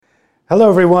Hello,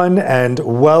 everyone, and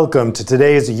welcome to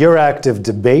today's Euractiv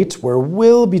debate, where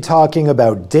we'll be talking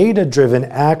about data-driven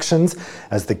actions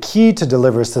as the key to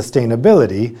deliver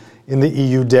sustainability in the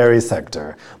EU dairy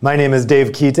sector. My name is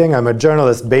Dave Keating. I'm a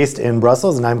journalist based in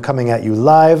Brussels, and I'm coming at you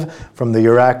live from the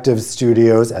Euractiv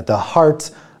studios at the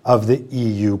heart of the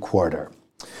EU quarter.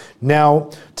 Now,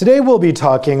 today we'll be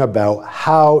talking about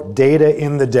how data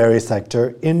in the dairy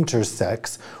sector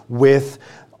intersects with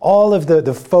all of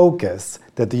the focus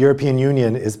that the European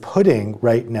Union is putting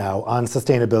right now on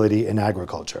sustainability in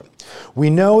agriculture.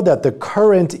 We know that the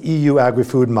current EU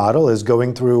agri-food model is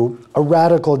going through a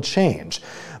radical change.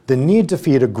 The need to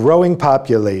feed a growing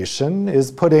population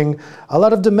is putting a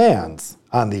lot of demands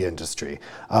on the industry.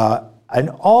 And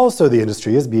also the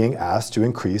industry is being asked to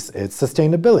increase its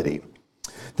sustainability.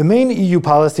 The main EU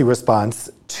policy response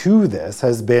to this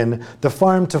has been the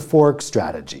farm-to-fork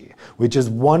strategy, which is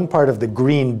one part of the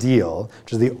Green Deal,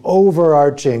 which is the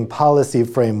overarching policy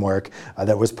framework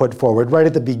that was put forward right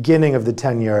at the beginning of the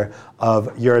tenure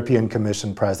of European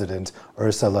Commission President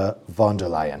Ursula von der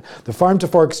Leyen. The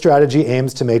farm-to-fork strategy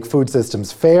aims to make food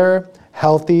systems fair,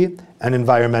 healthy, and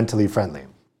environmentally friendly.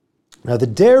 Now, the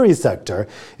dairy sector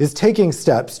is taking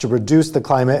steps to reduce the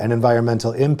climate and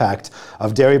environmental impact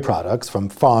of dairy products from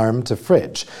farm to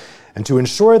fridge. And to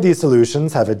ensure these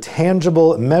solutions have a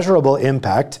tangible, measurable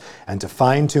impact and to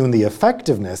fine-tune the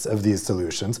effectiveness of these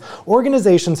solutions,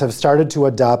 organizations have started to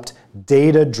adopt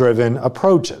data-driven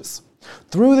approaches.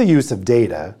 Through the use of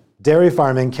data, dairy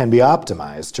farming can be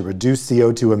optimized to reduce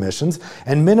CO2 emissions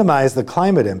and minimize the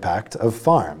climate impact of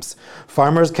farms.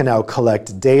 Farmers can now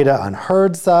collect data on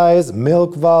herd size,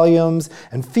 milk volumes,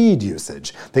 and feed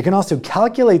usage. They can also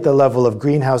calculate the level of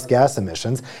greenhouse gas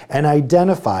emissions and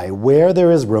identify where there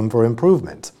is room for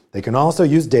improvement. They can also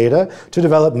use data to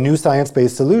develop new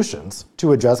science-based solutions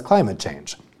to address climate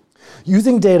change.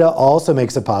 Using data also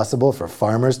makes it possible for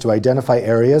farmers to identify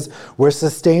areas where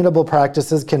sustainable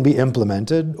practices can be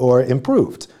implemented or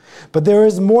improved. But there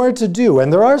is more to do,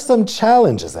 and there are some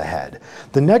challenges ahead.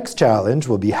 The next challenge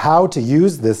will be how to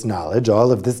use this knowledge,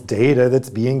 all of this data that's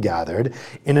being gathered,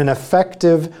 in an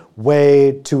effective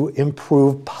way to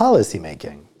improve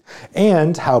policymaking,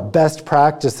 and how best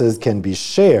practices can be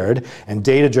shared and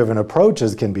data-driven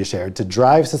approaches can be shared to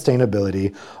drive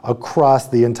sustainability across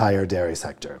the entire dairy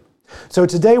sector. So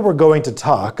today we're going to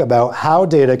talk about how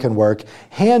data can work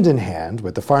hand in hand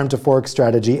with the farm-to-fork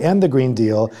strategy and the Green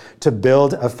Deal to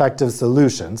build effective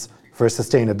solutions for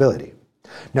sustainability.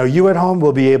 Now, you at home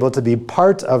will be able to be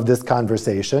part of this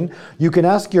conversation. You can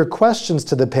ask your questions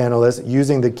to the panelists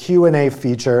using the Q&A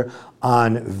feature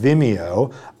on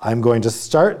Vimeo. I'm going to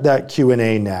start that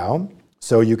Q&A now.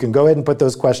 So you can go ahead and put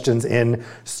those questions in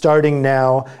starting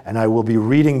now, and I will be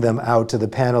reading them out to the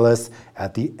panelists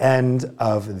at the end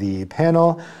of the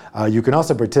panel. You can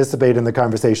also participate in the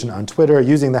conversation on Twitter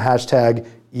using the hashtag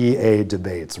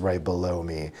EADebates right below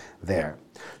me there.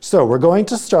 So we're going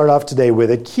to start off today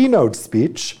with a keynote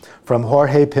speech from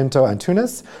Jorge Pinto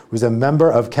Antunes, who's a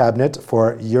member of cabinet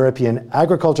for European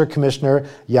Agriculture Commissioner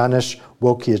Janusz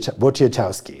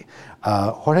Wojciechowski.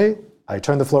 Jorge, I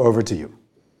turn the floor over to you.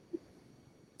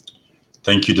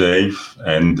 Thank you, Dave,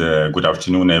 and good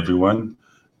afternoon, everyone.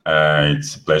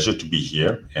 It's a pleasure to be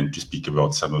here and to speak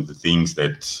about some of the things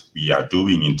that we are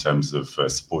doing in terms of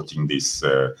supporting this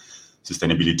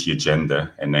sustainability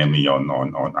agenda, and namely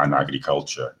on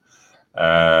agriculture.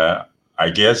 I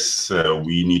guess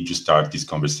we need to start this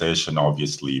conversation,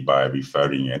 obviously, by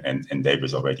referring, and Dave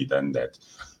has already done that,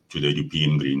 to the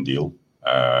European Green Deal.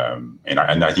 And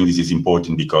I think this is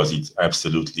important because it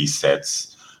absolutely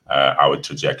sets our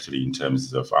trajectory in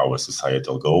terms of our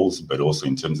societal goals, but also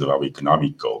in terms of our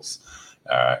economic goals.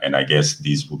 And I guess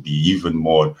this will be even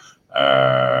more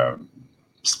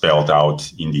spelled out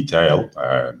in detail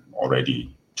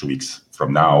already 2 weeks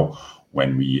from now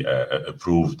when we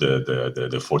approve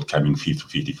the forthcoming Fit for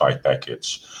 55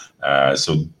 package.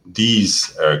 So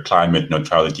these climate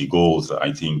neutrality goals,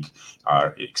 I think,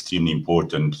 are extremely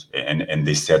important, and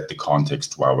they set the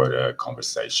context to our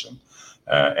conversation.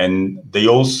 And they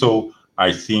also,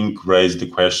 I think, raise the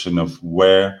question of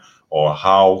where or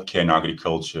how can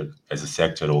agriculture as a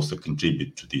sector also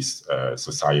contribute to these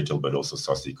societal but also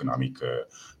socioeconomic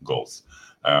goals.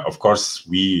 Of course,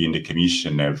 we in the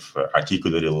Commission have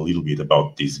articulated a little bit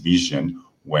about this vision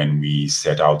when we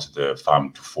set out the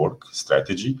Farm to Fork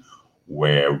strategy,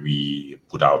 where we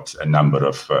put out a number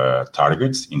of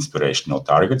targets, inspirational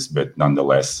targets, but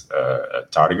nonetheless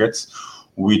targets,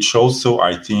 which also,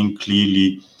 I think,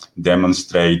 clearly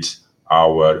demonstrate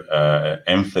our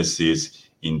emphasis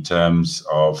in terms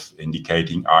of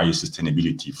indicating higher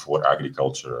sustainability for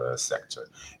agriculture sector.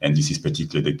 And this is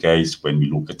particularly the case when we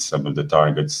look at some of the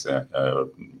targets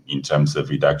in terms of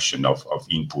reduction of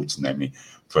inputs, namely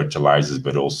fertilizers,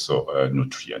 but also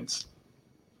nutrients.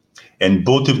 And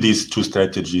both of these two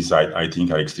strategies, I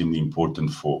think, are extremely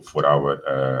important for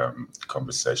our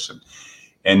conversation.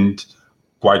 And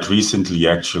quite recently,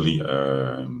 actually,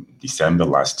 December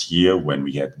last year, when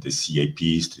we had the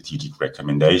CAP strategic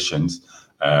recommendations,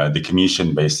 the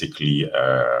Commission basically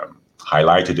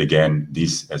highlighted again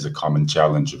this as a common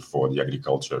challenge for the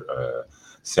agriculture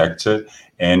sector.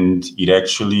 And it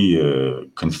actually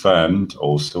confirmed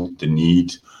also the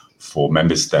need for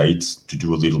member states to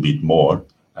do a little bit more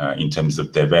in terms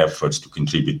of their efforts to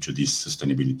contribute to this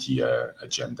sustainability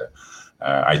agenda.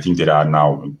 I think there are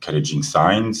now encouraging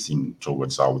signs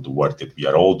towards the work that we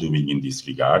are all doing in this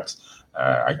regard.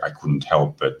 I couldn't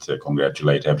help but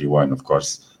congratulate everyone, of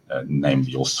course,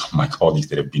 namely also my colleagues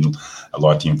that have been a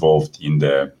lot involved in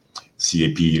the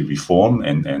CAP reform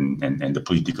and the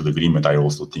political agreement. I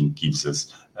also think gives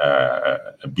us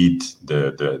a bit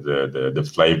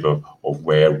the flavor of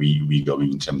where we go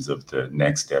in terms of the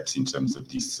next steps in terms of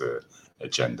this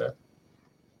agenda.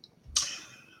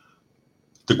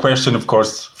 The question, of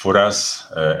course, for us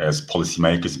as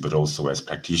policymakers, but also as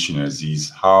practitioners, is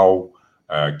how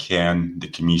can the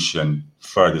Commission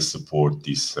further support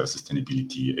this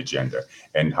sustainability agenda,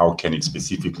 and how can it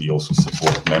specifically also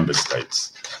support member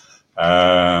states?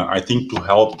 I think to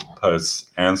help us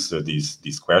answer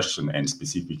this question, and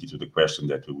specifically to the question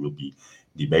that we will be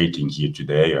debating here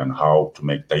today on how to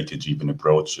make data-driven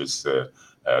approaches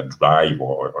drive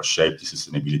or shape the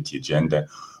sustainability agenda,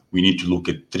 we need to look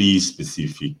at three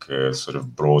specific sort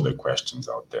of broader questions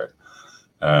out there.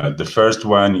 The first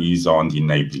one is on the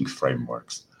enabling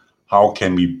frameworks. How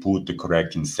can we put the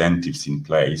correct incentives in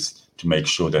place to make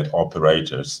sure that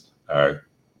operators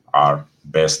are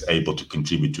best able to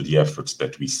contribute to the efforts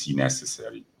that we see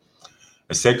necessary?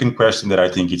 A second question that I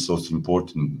think is also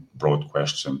important, broad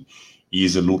question,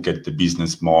 is a look at the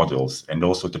business models and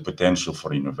also the potential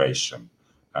for innovation.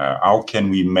 How can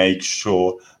we make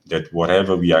sure that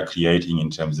whatever we are creating in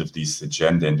terms of this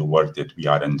agenda and the work that we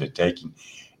are undertaking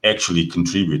actually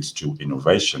contributes to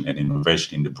innovation, and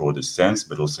innovation in the broadest sense,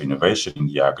 but also innovation in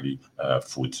the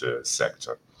agri-food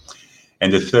sector?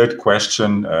 And the third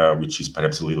question, which is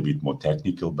perhaps a little bit more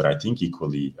technical, but I think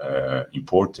equally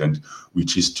important,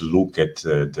 which is to look at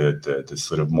the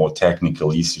sort of more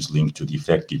technical issues linked to the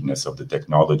effectiveness of the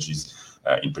technologies,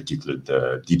 in particular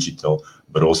the digital,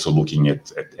 but also looking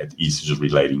at issues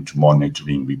relating to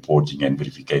monitoring, reporting, and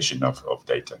verification of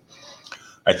data.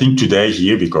 I think today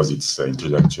here, because it's an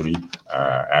introductory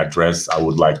address, I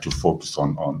would like to focus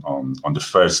on the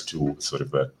first two sort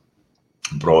of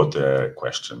broad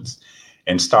questions.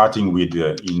 And starting with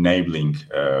the enabling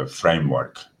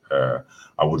framework,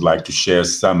 I would like to share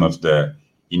some of the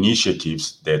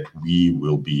initiatives that we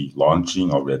will be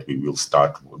launching, or that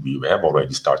we have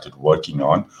already started working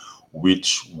on,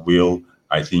 which will,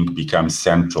 I think, become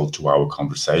central to our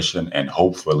conversation and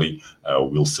hopefully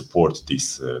will support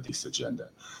this agenda.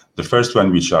 The first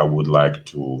one, which I would like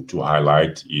to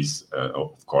highlight, is,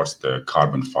 of course, the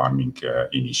carbon farming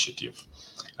initiative.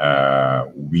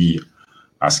 We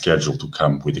are scheduled to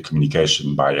come with a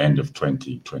communication by end of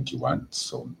 2021,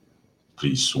 so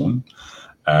pretty soon.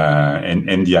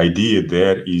 And the idea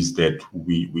there is that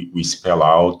we spell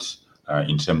out,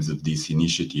 in terms of this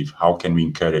initiative, how can we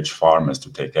encourage farmers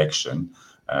to take action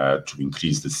to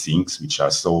increase the sinks, which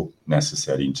are so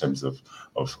necessary in terms of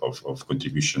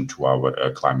contribution to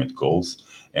our climate goals,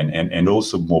 and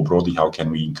also more broadly, how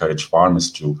can we encourage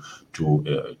farmers to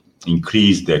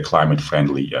increase their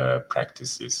climate-friendly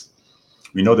practices.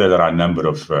 We know that there are a number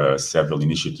of several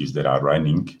initiatives that are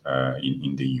running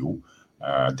in the EU.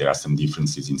 There are some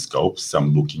differences in scope,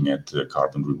 some looking at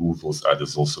carbon removals,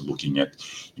 others also looking at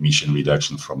emission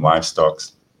reduction from livestock,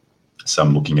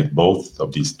 some looking at both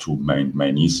of these two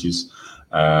main issues.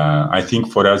 I think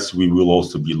for us, we will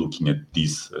also be looking at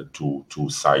these two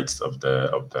sides of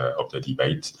the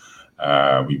debate.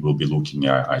 We will be looking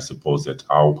at, I suppose, at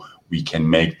how we can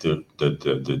make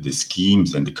the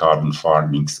schemes and the carbon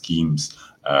farming schemes,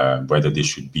 whether they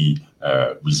should be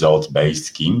result-based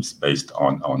schemes based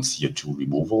on CO2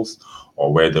 removals,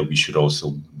 or whether we should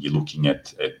also be looking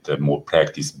at the more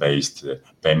practice-based,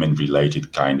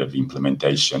 payment-related kind of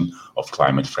implementation of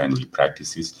climate-friendly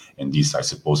practices, and this, I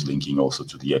suppose, linking also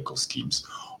to the eco schemes.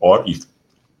 Or if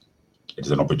it's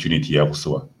an opportunity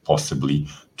also possibly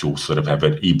to sort of have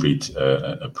an hybrid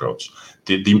approach.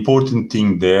 The important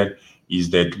thing there is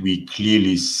that we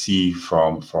clearly see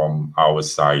from our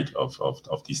side of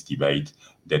this debate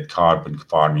that carbon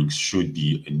farming should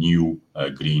be a new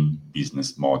green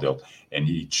business model, and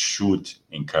it should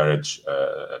encourage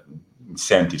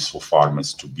incentives for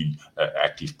farmers to be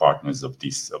active partners of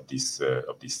this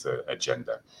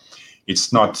agenda.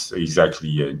 It's not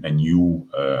exactly a new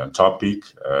topic.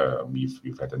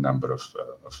 We've had a number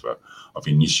of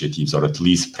initiatives, or at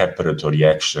least preparatory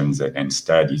actions and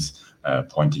studies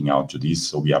pointing out to this.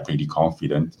 So we are pretty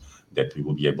confident that we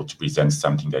will be able to present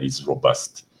something that is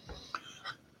robust.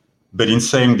 But in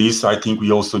saying this, I think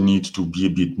we also need to be a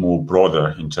bit more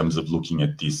broader in terms of looking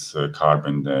at these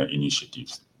carbon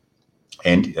initiatives.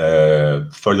 And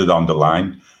further down the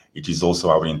line, it is also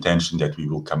our intention that we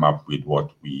will come up with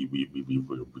what we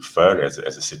will refer as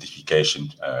a certification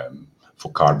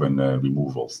for carbon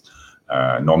removals.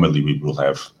 Normally, we will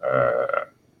have,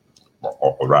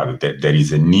 or rather, there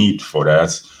is a need for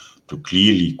us to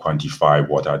clearly quantify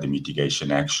what are the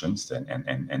mitigation actions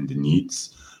and the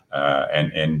needs,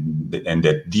 and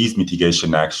that these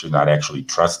mitigation actions are actually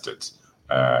trusted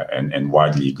and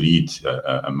widely agreed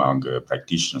among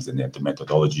practitioners, and that the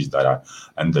methodologies that are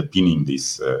underpinning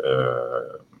this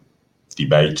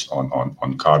debate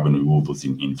on carbon removals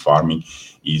in farming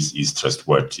is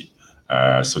trustworthy.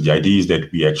 So the idea is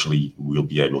that we actually will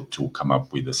be able to come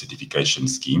up with a certification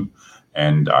scheme,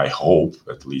 and I hope,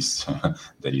 at least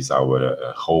that is our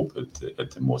hope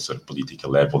at the more sort of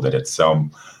political level, that at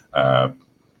some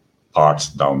parts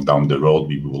down the road,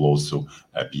 we will also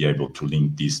be able to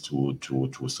link this to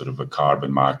sort of a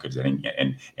carbon market and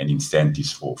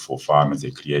incentives for farmers,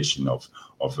 the creation of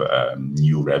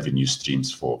new revenue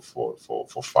streams for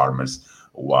farmers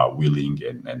who are willing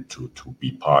and to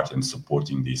be part and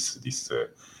supporting this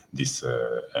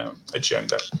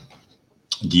agenda.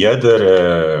 The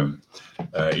other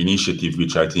initiative,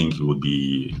 which I think would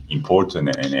be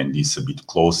important and is a bit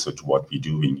closer to what we're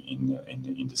doing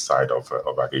in the side of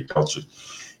agriculture,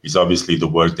 is obviously the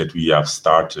work that we have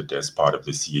started as part of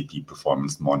the CAP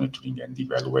performance monitoring and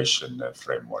evaluation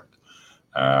framework.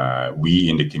 We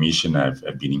in the Commission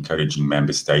have been encouraging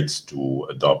member states to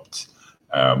adopt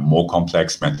more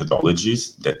complex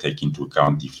methodologies that take into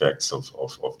account the effects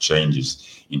of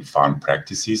changes in farm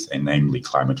practices, and namely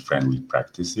climate-friendly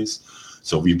practices.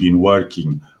 So we've been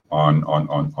working on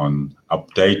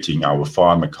updating our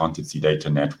farm accountancy data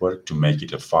network to make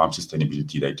it a farm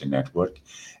sustainability data network.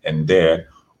 And there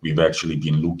we've actually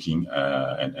been looking,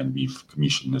 and we've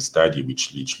commissioned a study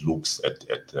which looks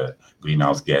at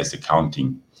greenhouse gas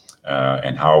accounting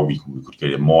and how we could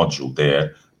get a module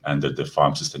there under the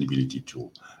farm sustainability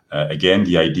tool. Again,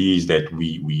 the idea is that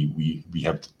we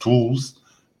have the tools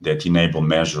that enable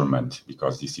measurement,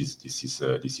 because this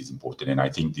is important, and I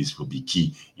think this will be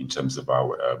key in terms of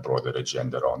our broader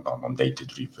agenda on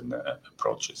data-driven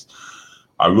approaches.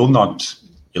 I will not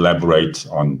elaborate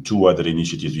on two other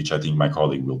initiatives which I think my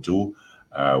colleague will do,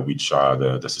 which are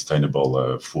the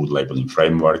sustainable food labeling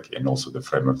framework and also the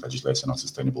framework legislation on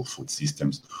sustainable food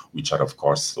systems, which are of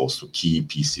course also key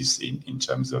pieces in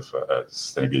terms of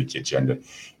sustainability agenda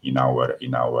in our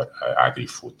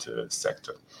agri-food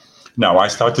sector. Now, I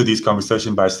started this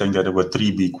conversation by saying that there were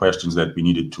three big questions that we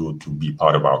needed to be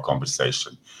part of our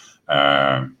conversation.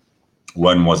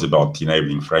 One was about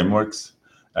enabling frameworks,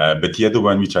 but the other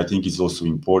one, which I think is also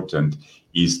important,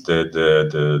 is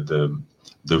the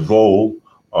role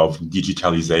of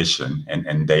digitalization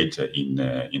and data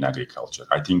in agriculture.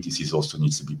 I think this is also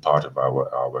needs to be part of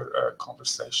our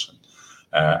conversation.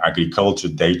 Agriculture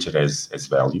data as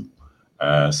value,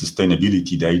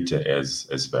 sustainability data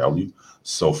as value.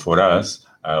 So for us,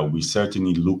 we're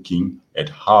certainly looking at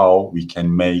how we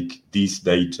can make this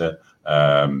data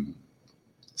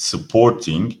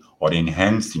supporting or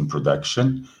enhancing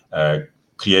production,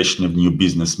 creation of new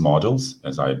business models,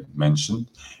 as I mentioned,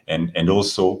 and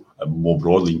also more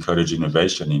broadly encourage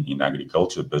innovation in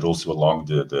agriculture, but also along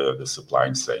the supply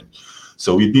chain.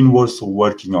 So we've been also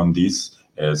working on this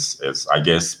as I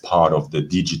guess part of the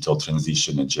digital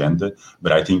transition agenda,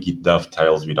 but I think it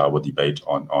dovetails with our debate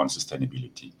on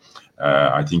sustainability.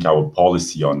 I think our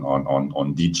policy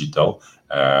on digital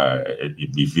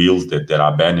it reveals that there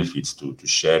are benefits to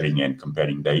sharing and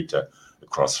comparing data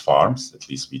across farms. At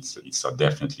least it's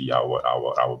definitely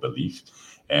our belief,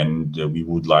 and we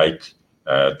would like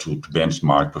to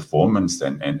benchmark performance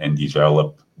and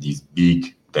develop these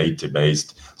big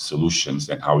data-based solutions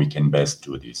and how we can best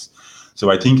do this. So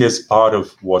I think as part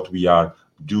of what we are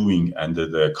doing under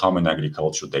the Common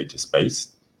Agricultural Data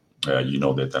Space, you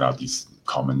know that there are these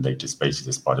common data spaces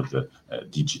as part of the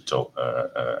digital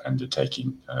undertaking.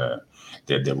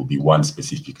 There will be one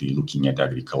specifically looking at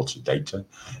agriculture data.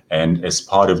 And as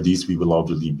part of this, we will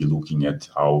obviously be looking at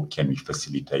how can we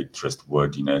facilitate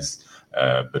trustworthiness,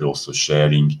 but also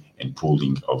sharing and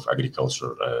pooling of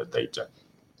agricultural data.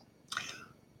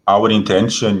 Our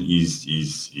intention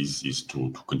is to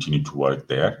continue to work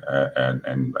there,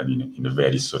 and in a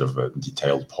very sort of a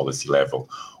detailed policy level,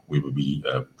 we will be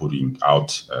putting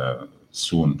out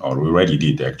soon, or we already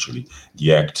did actually,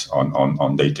 the Act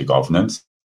on data governance,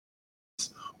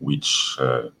 which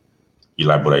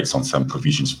elaborates on some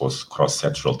provisions for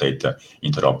cross-sectoral data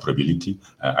interoperability.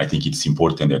 I think it's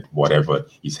important that whatever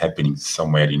is happening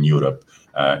somewhere in Europe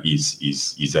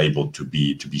is able to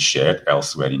be shared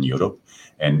elsewhere in Europe.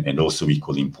 And also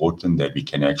equally important that we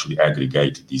can actually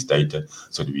aggregate these data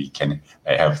so that we can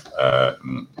have,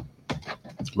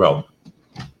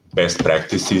 best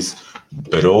practices,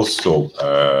 but also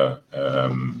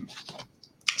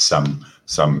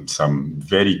some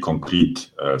very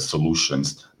concrete solutions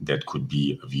that could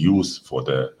be of use for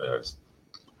the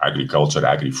agriculture,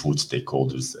 agri-food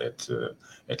stakeholders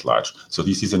at large. So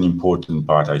this is an important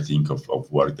part, I think,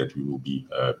 of work that we will be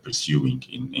pursuing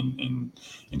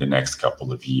in the next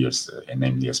couple of years, and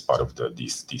namely as part of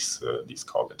this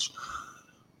college.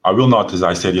 I will not, as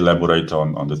I said, elaborate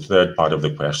on the third part of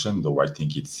the question, though I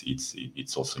think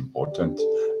it's also important.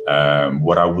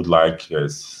 What I would like,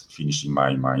 as finishing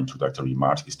my introductory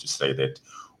remarks, is to say that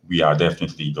we are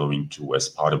definitely going to, as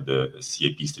part of the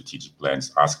CAP strategic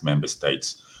plans, ask member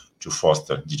states to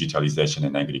foster digitalization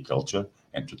in agriculture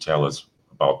and to tell us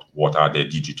about what are their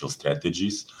digital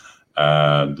strategies.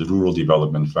 The Rural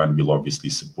Development Fund will obviously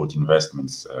support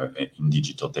investments in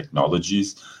digital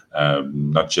technologies,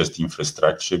 not just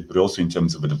infrastructure, but also in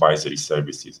terms of advisory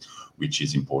services, which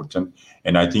is important.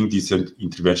 And I think this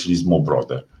intervention is more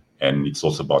broader. And it's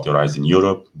also about Horizon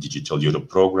Europe, Digital Europe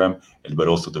program, but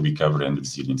also the Recovery and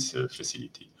Resilience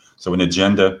Facility. So an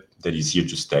agenda that is here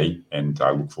to stay, and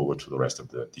I look forward to the rest of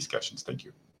the discussions. Thank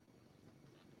you.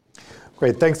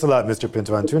 Great, thanks a lot, Mr.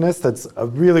 Pinto Antunes. That's a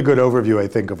really good overview, I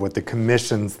think, of what the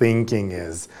Commission's thinking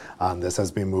is on this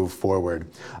as we move forward.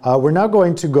 We're now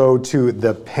going to go to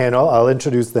the panel. I'll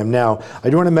introduce them now.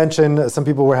 I do want to mention some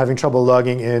people were having trouble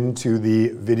logging into the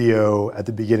video at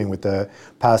the beginning with the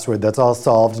password. That's all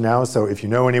solved now, so if you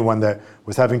know anyone that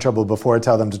was having trouble before,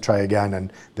 tell them to try again,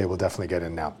 and they will definitely get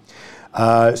in now.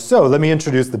 So let me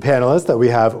introduce the panelists that we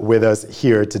have with us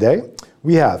here today.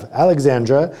 We have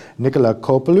Alexandra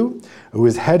Nicolacopoulou, who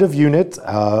is head of unit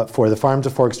for the Farm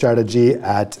to Fork strategy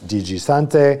at DG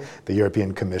Sante, the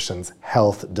European Commission's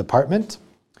health department.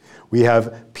 We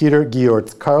have Peter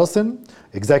Geort Carlson,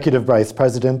 executive vice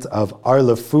president of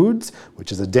Arla Foods,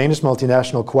 which is a Danish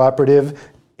multinational cooperative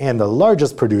and the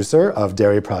largest producer of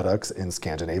dairy products in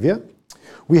Scandinavia.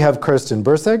 We have Kirsten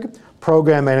Burseg,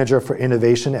 Program Manager for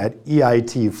Innovation at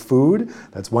EIT Food.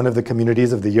 That's one of the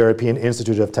communities of the European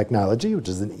Institute of Technology, which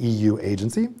is an EU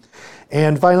agency.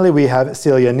 And finally, we have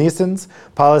Celia Niessens,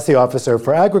 Policy Officer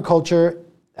for Agriculture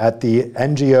at the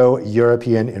NGO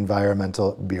European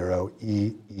Environmental Bureau,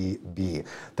 EEB.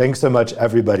 Thanks so much,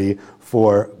 everybody,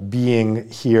 for being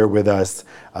here with us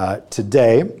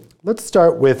today. Let's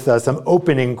start with some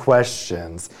opening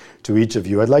questions to each of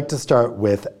you. I'd like to start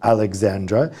with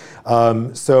Alexandra.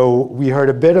 So we heard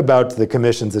a bit about the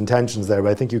Commission's intentions there,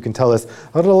 but I think you can tell us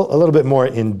a little bit more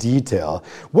in detail.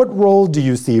 What role do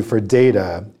you see for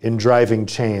data in driving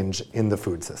change in the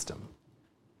food system?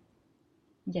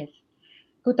 Yes.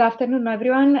 Good afternoon,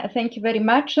 everyone. Thank you very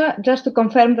much. Just to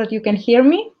confirm that you can hear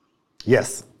me?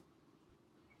 Yes.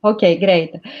 Okay,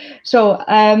 great. So,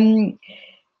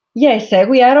 yes,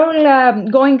 we are all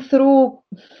going through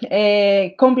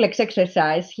a complex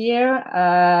exercise here,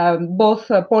 both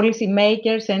policy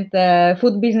makers and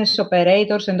food business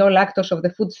operators and all actors of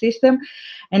the food system.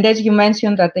 And as you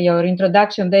mentioned at your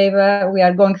introduction, Dave, we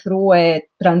are going through a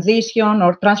transition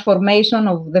or transformation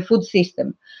of the food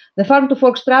system. The Farm to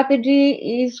Fork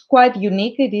strategy is quite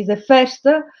unique. It is the first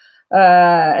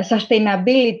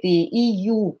sustainability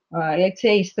EU, let's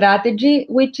say, strategy,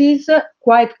 which is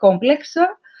quite complex.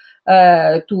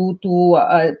 Was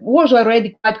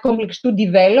already quite complex to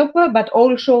develop, but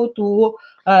also to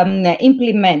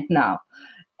implement now.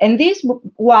 And this,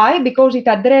 why? Because it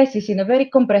addresses in a very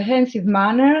comprehensive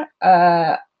manner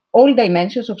all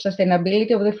dimensions of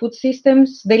sustainability of the food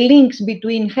systems, the links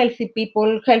between healthy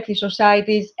people, healthy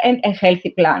societies, and a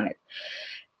healthy planet.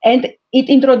 And it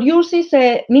introduces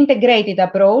an integrated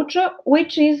approach,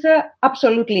 which is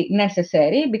absolutely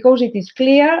necessary because it is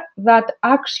clear that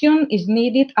action is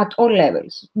needed at all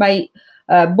levels by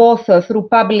both through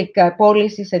public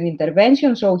policies and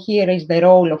intervention. So here is the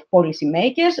role of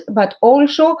policymakers, but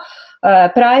also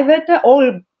private,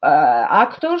 all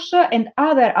actors and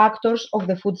other actors of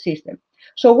the food system.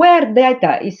 So where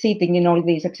data is sitting in all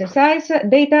these exercises,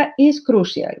 data is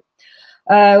crucial.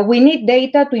 We need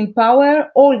data to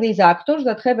empower all these actors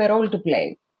that have a role to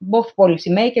play, both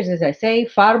policymakers, as I say,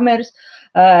 farmers,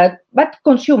 but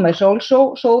consumers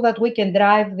also, so that we can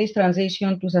drive this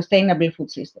transition to sustainable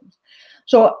food systems.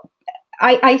 So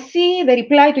I see the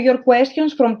reply to your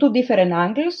questions from two different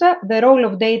angles: the role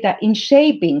of data in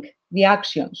shaping the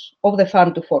actions of the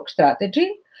farm to fork strategy.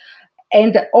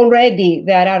 And already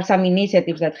there are some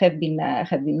initiatives that have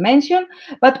been mentioned,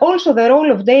 but also the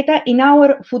role of data in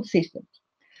our food systems.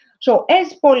 So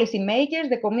as policymakers,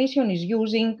 the Commission is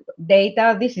using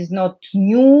data. This is not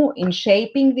new in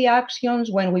shaping the actions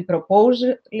when we propose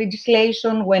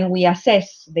legislation, when we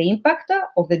assess the impact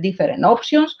of the different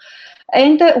options.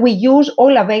 And we use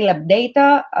all available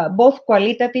data, both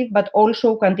qualitative but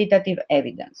also quantitative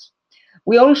evidence.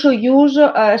 We also use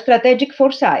strategic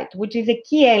foresight, which is a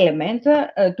key element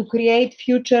to create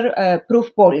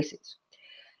future-proof policies.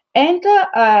 And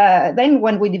then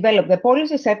when we develop the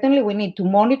policy, certainly we need to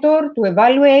monitor, to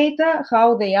evaluate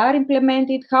how they are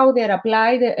implemented, how they are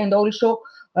applied, and also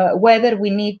whether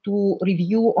we need to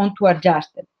review or to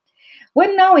adjust them.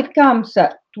 When now it comes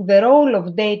to the role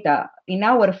of data in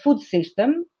our food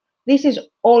system, this is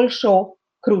also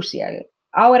crucial.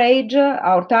 Our age,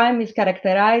 our time is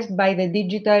characterized by the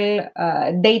digital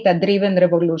data-driven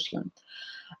revolution.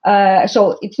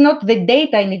 So it's not the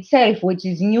data in itself which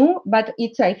is new, but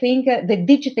it's, I think, the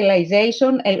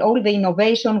digitalization and all the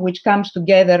innovation which comes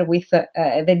together with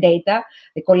the data,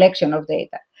 the collection of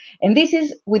data. And this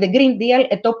is, with the Green Deal,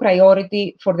 a top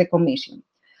priority for the Commission.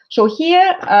 So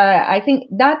here, I think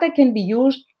data can be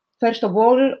used, first of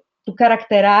all, to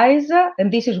characterize,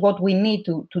 and this is what we need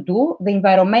to do, the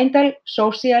environmental,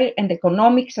 social, and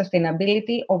economic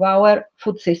sustainability of our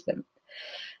food system.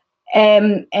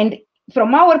 And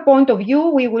from our point of view,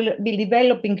 we will be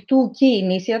developing two key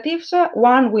initiatives.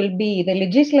 One will be the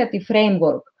legislative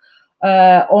framework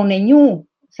on a new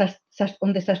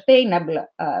on the sustainable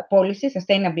policy,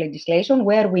 sustainable legislation,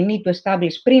 where we need to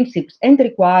establish principles and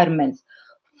requirements,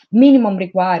 minimum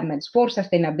requirements for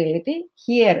sustainability.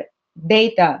 Here,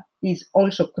 data is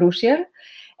also crucial.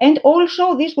 And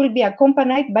also, this will be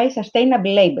accompanied by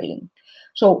sustainable labeling.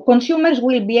 So consumers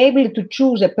will be able to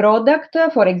choose a product,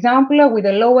 for example, with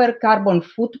a lower carbon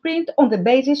footprint on the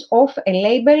basis of a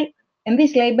label, and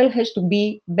this label has to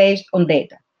be based on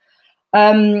data.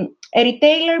 A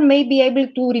retailer may be able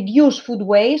to reduce food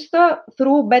waste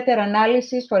through better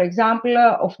analysis, for example,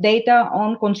 of data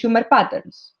on consumer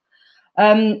patterns.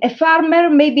 A farmer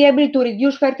may be able to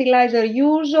reduce fertilizer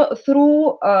use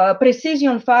through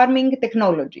precision farming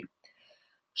technology.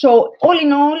 So all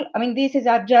in all, I mean, these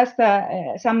are just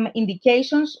some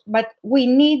indications, but we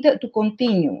need to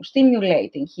continue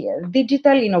stimulating here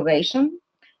digital innovation,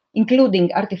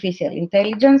 including artificial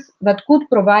intelligence, that could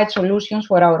provide solutions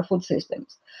for our food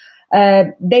systems.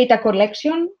 Data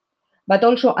collection, but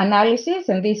also analysis,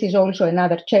 and this is also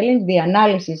another challenge, the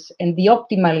analysis and the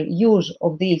optimal use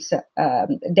of this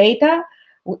data.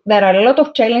 There are a lot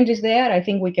of challenges there. I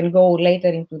think we can go later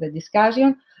into the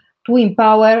discussion to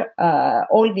empower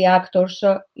all the actors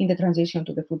in the transition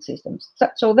to the food systems.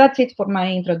 So that's it for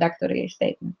my introductory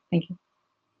statement. Thank you.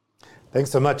 Thanks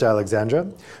so much, Alexandra.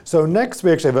 So next,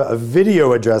 we actually have a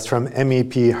video address from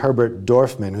MEP Herbert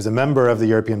Dorfman, who's a member of the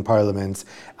European Parliament's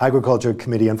Agriculture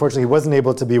Committee. Unfortunately, he wasn't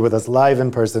able to be with us live in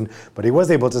person, but he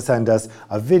was able to send us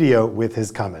a video with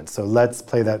his comments. So let's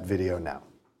play that video now.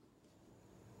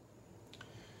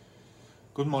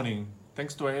 Good morning.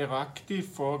 Thanks to Euractiv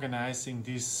for organizing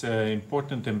this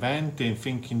important event. I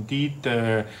think indeed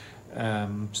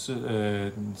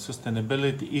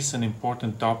sustainability is an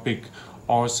important topic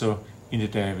also in the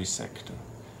dairy sector.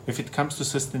 If it comes to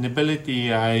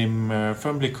sustainability, I'm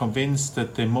firmly convinced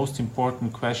that the most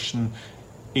important question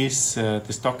is the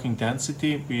stocking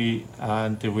density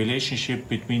and the relationship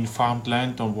between farmed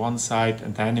land on one side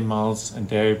and animals and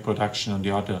dairy production on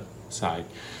the other side.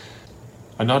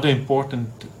 Another important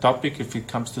topic, if it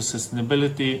comes to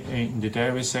sustainability in the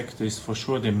dairy sector, is for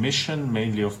sure the emission,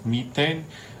 mainly of methane.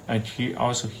 And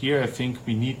here, I think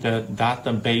we need a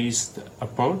data-based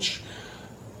approach.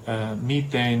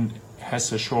 Methane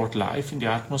has a short life in the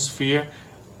atmosphere,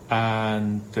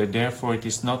 and therefore it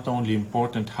is not only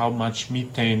important how much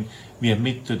methane we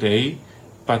emit today,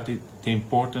 but the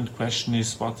important question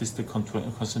is what is the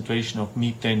concentration of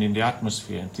methane in the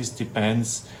atmosphere. And this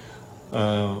depends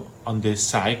on the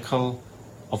cycle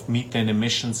of methane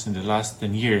emissions in the last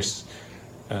 10 years.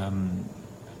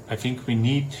 I think we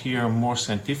need here a more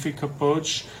scientific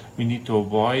approach. We need to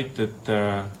avoid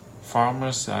that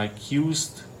farmers are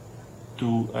accused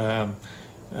to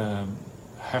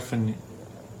have an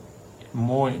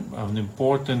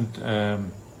important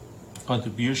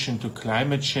contribution to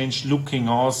climate change, looking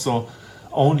also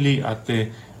only at the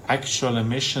actual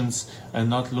emissions and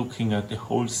not looking at the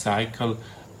whole cycle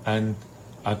and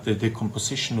at the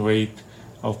decomposition rate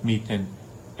of methane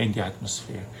in the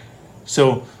atmosphere.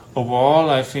 So overall,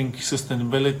 I think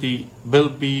sustainability will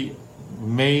be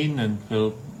main and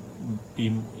will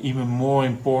be even more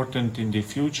important in the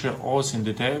future, also in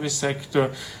the dairy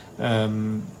sector.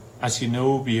 As you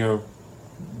know,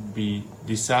 we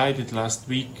decided last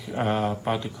week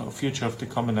about the future of the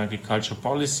common agriculture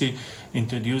policy,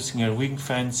 introducing a ring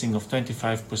fencing of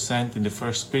 25% in the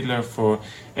first pillar for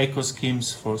eco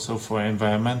schemes, for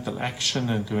environmental action,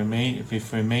 and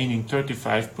with remaining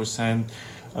 35%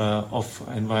 of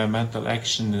environmental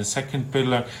action in the second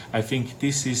pillar. I think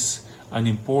this is an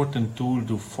important tool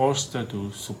to foster,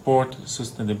 to support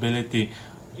sustainability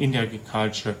in the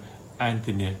agriculture and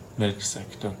in the milk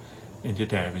sector, in the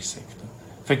dairy sector.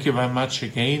 Thank you very much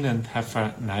again, and have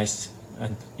a nice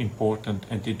and important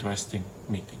and interesting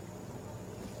meeting.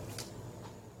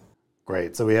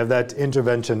 Great. So we have that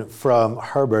intervention from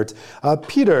Herbert.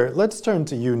 Peter, let's turn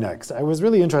to you next. I was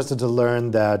really interested to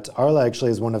learn that Arla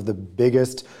actually is one of the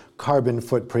biggest carbon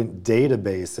footprint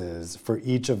databases for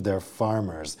each of their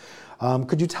farmers.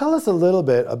 Could you tell us a little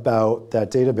bit about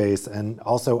that database and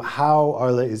also how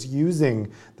Arla is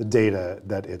using the data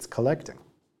that it's collecting?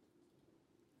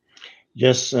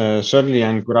 Yes, certainly,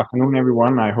 and good afternoon,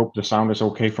 everyone. I hope the sound is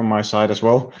okay from my side as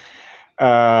well.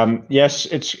 Yes,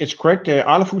 it's correct.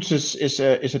 Arla Foods is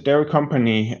a dairy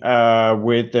company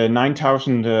with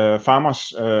 9,000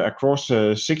 farmers across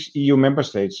 6 EU member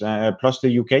states plus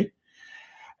the UK.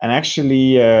 And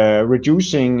actually,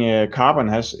 reducing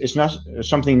carbon is not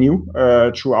something new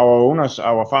to our owners.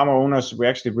 Our farmer owners, we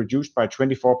actually reduced by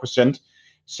 24%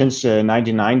 since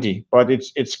 1990. But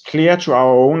it's clear to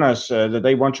our owners that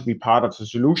they want to be part of the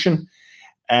solution,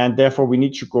 and therefore we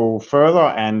need to go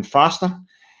further and faster.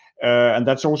 And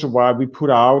that's also why we put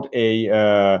out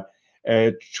a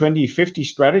 2050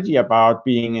 strategy about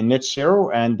being a net zero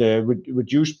and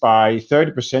reduced by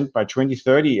 30% by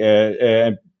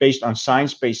 2030 based on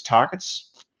science-based targets.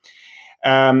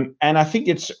 And I think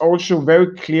it's also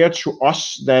very clear to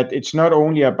us that it's not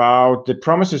only about the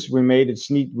promises we made,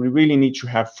 we really need to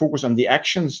have focus on the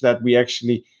actions that we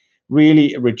actually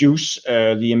really reduce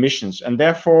the emissions. And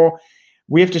therefore,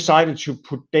 we have decided to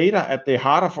put data at the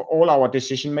heart of all our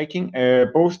decision making,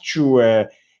 both to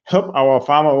help our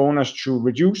farmer owners to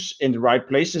reduce in the right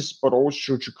places, but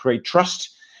also to create trust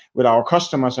with our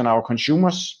customers and our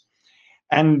consumers.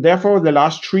 And therefore, the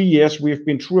last 3 years, we've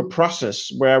been through a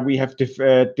process where we have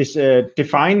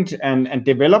defined and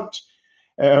developed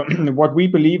what we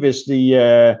believe is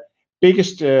the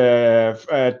biggest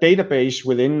database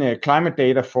within climate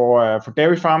data for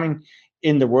dairy farming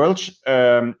in the world.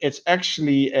 It's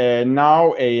actually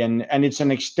now and it's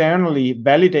an externally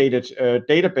validated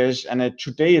database, and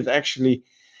today it actually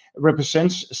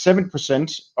represents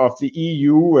 7% of the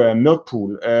EU milk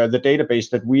pool, the database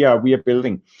that we are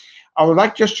building. I would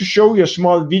like just to show you a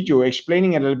small video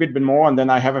explaining it a little bit more, and then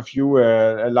I have a few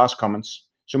last comments.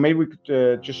 So maybe we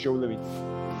could just show the video.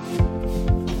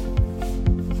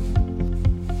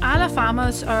 Arla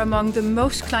farmers are among the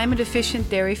most climate-efficient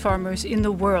dairy farmers in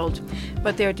the world,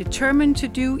 but they're determined to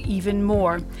do even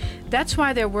more. That's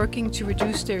why they're working to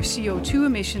reduce their CO2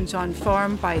 emissions on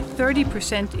farm by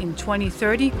 30% in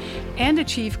 2030 and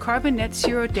achieve carbon net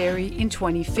zero dairy in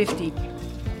 2050.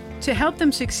 To help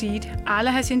them succeed,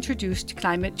 Arla has introduced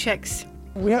climate checks.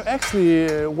 We are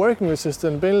actually working with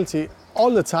sustainability all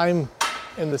the time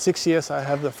in the 6 years I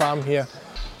have the farm here.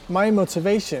 My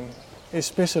motivation is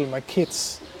especially my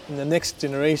kids in the next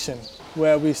generation,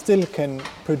 where we still can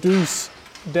produce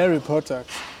dairy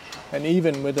products and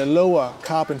even with a lower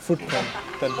carbon footprint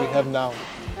than we have now.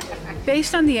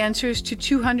 Based on the answers to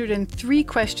 203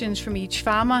 questions from each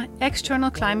farmer, external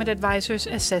climate advisors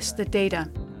assess the data.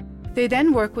 They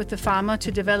then work with the farmer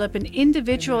to develop an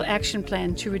individual action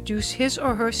plan to reduce his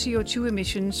or her CO2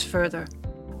 emissions further.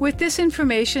 With this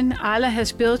information, Arla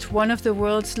has built one of the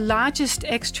world's largest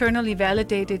externally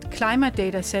validated climate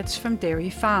data sets from dairy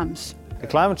farms. A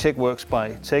climate check works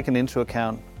by taking into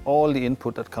account all the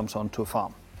input that comes onto a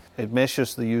farm. It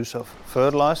measures the use of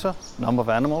fertilizer, number of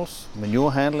animals,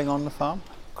 manure handling on the farm,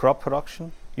 crop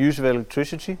production, use of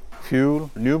electricity, fuel,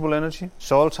 renewable energy,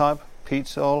 soil type, peat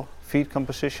soil, feed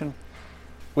composition.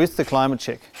 With the climate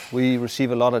check, we receive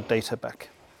a lot of data back.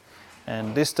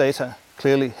 And this data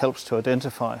clearly helps to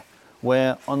identify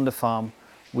where on the farm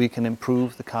we can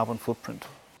improve the carbon footprint.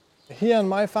 Here on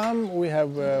my farm we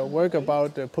have work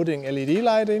about putting LED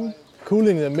lighting,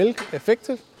 cooling the milk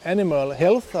effective, animal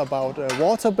health about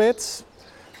water beds,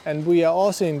 and we are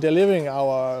also in delivering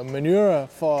our manure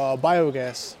for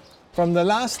biogas. From the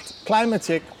last climate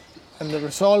check and the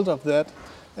result of that,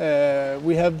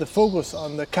 we have the focus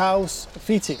on the cows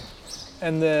feeding,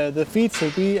 and the feed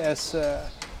will be as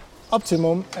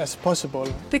optimum as possible.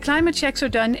 The climate checks are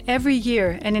done every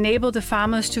year and enable the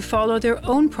farmers to follow their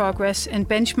own progress and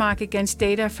benchmark against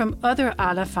data from other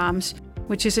ALA farms,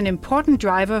 which is an important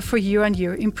driver for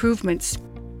year-on-year improvements.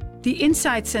 The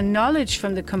insights and knowledge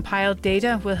from the compiled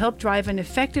data will help drive an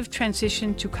effective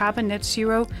transition to carbon net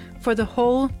zero for the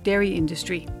whole dairy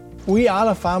industry. We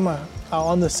ALA farmers are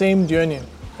on the same journey,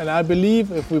 and I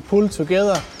believe if we pull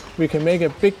together, we can make a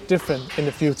big difference in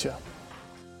the future.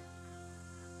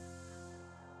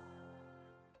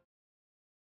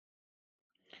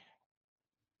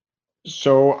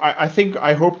 So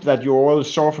I hope that you all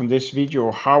saw from this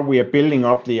video how we are building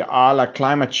up the ALA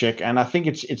climate check, and I think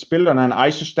it's built on an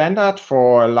ISO standard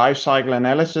for life cycle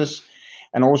analysis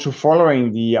and also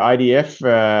following the IDF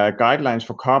guidelines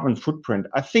for carbon footprint.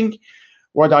 I think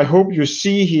what I hope you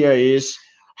see here is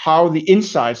how the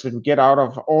insights that we get out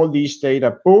of all these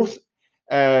data both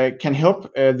can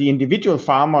help the individual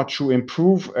farmer to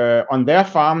improve on their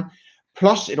farm,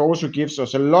 plus it also gives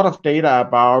us a lot of data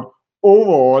about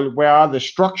overall where are the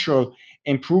structural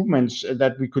improvements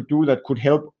that we could do that could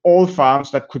help all farms,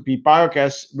 that could be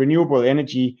biogas, renewable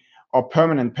energy, or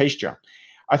permanent pasture.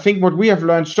 I think what we have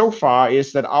learned so far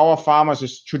is that our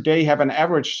farmers today have an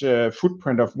average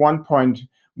footprint of 1.15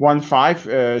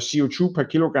 CO2 per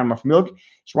kilogram of milk.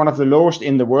 It's one of the lowest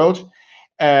in the world.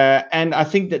 And I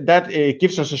think that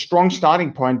gives us a strong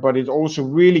starting point, but it also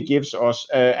really gives us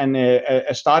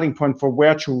a starting point for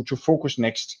where to focus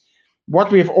next.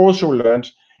 What we have also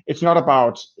learned, it's not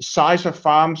about size of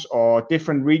farms or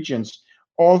different regions.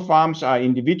 All farms are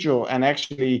individual, and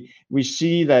actually we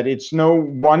see that it's no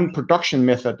one production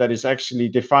method that is actually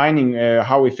defining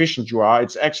how efficient you are.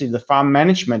 It's actually the farm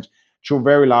management to a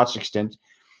very large extent.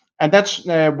 And that's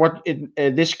what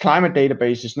this climate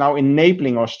database is now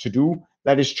enabling us to do,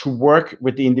 that is to work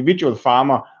with the individual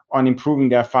farmer on improving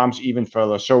their farms even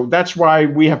further. So that's why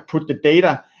we have put the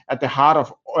data at the heart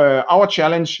of our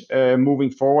challenge moving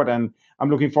forward, and I'm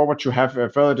looking forward to have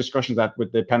further discussion of that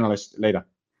with the panelists later.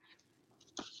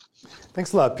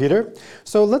 Thanks a lot, Peter.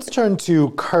 So let's turn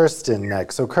to Kirsten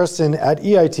next. So Kirsten, at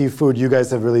EIT Food, you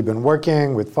guys have really been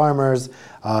working with farmers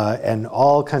and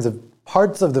all kinds of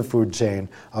parts of the food chain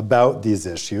about these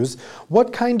issues.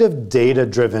 What kind of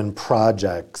data-driven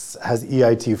projects has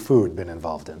EIT Food been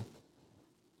involved in?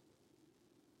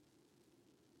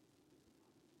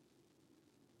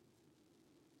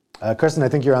 Kirsten, I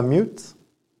think you're on mute.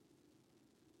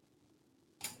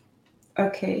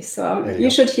 Okay, so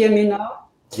you should hear me now.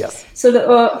 Yes. So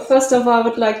first of all, I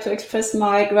would like to express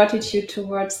my gratitude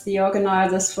towards the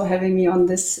organizers for having me on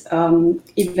this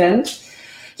event.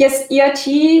 Yes,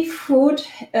 EIT Food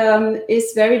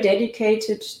is very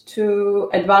dedicated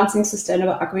to advancing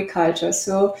sustainable agriculture.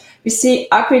 So we see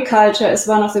agriculture as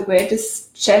one of the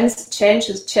greatest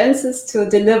chances to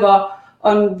deliver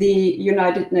on the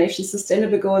United Nations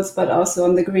Sustainable Goals, but also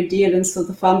on the Green Deal and so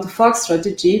the Farm to Fork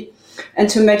strategy, and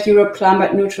to make Europe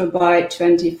climate neutral by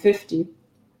 2050.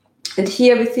 And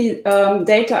here we see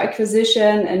data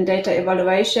acquisition and data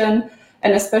evaluation,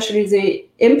 and especially the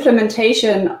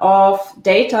implementation of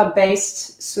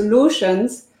data-based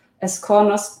solutions as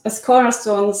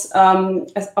cornerstones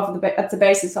at the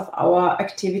basis of our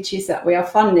activities that we are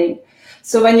funding.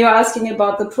 So when you're asking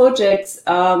about the projects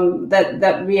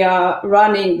that we are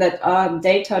running that are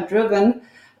data-driven,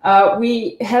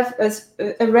 we have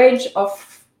a range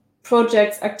of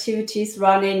projects, activities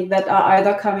running that are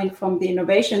either coming from the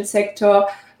innovation sector.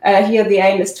 Here the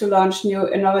aim is to launch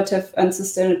new innovative and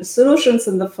sustainable solutions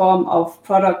in the form of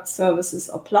products, services,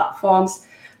 or platforms.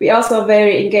 We also are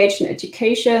very engaged in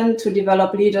education to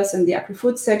develop leaders in the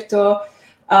agri-food sector.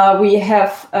 We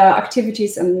have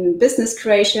activities in business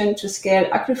creation to scale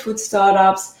agri-food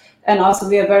startups, and also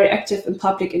we are very active in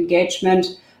public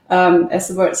engagement, as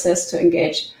the word says, to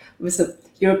engage with the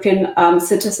European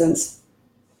citizens.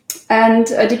 And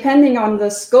depending on the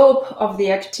scope of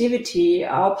the activity,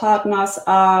 our partners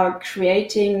are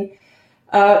creating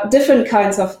different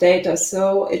kinds of data.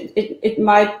 So it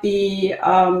might be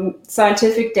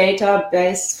scientific data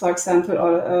based, for example,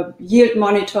 or yield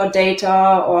monitor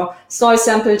data, or soil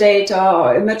sample data,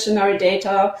 or imaginary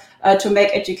data to make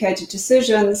educated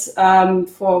decisions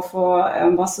for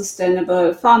more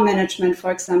sustainable farm management,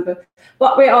 for example.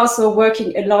 But we're also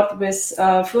working a lot with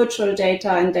virtual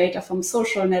data and data from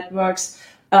social networks,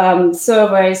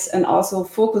 surveys, and also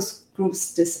focus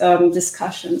groups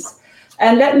discussions.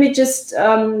 And let me just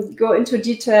go into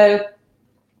detail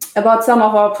about some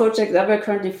of our projects that we're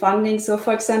currently funding. So,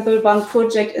 for example, one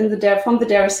project from the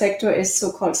dairy sector is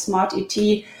so-called Smart ET.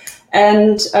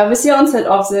 And with the onset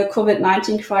of the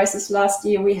COVID-19 crisis last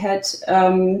year, we had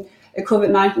a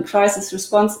COVID-19 crisis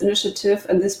response initiative,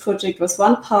 and this project was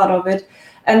one part of it.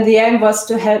 And the aim was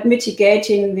to help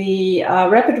mitigating the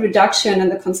rapid reduction in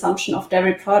the consumption of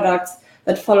dairy products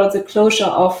that followed the closure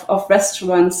of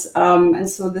restaurants. And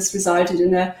so this resulted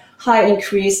in a high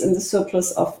increase in the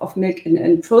surplus of milk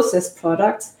and processed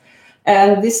products.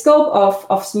 And the scope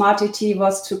of Smart ET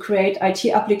was to create IT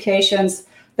applications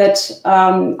that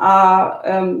are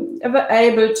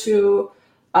able to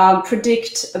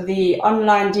predict the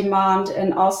online demand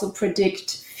and also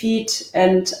predict feed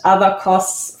and other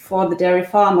costs for the dairy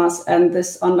farmers. And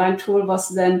this online tool was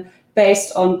then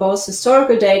based on both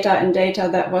historical data and data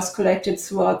that was collected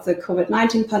throughout the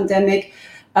COVID-19 pandemic,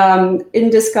 in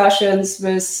discussions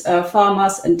with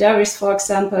farmers and dairies, for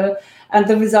example. And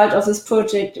the result of this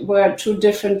project were two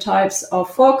different types of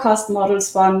forecast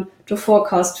models, one to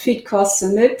forecast feed costs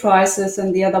and milk prices,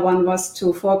 and the other one was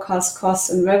to forecast costs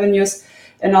and revenues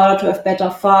in order to have better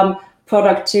farm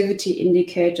productivity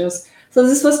indicators. So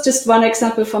this was just one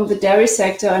example from the dairy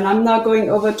sector, and I'm now going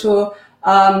over to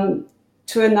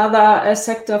another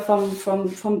sector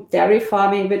from dairy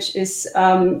farming, which is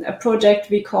a project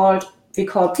we call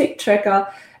Pig Tracker.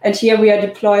 And here we are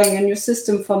deploying a new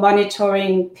system for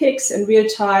monitoring pigs in real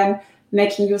time,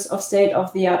 making use of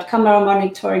state-of-the-art camera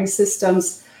monitoring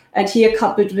systems. And here,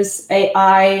 coupled with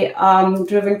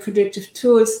AI-driven predictive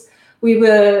tools, we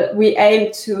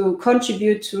aim to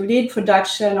contribute to lean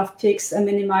production of pigs and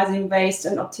minimizing waste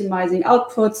and optimizing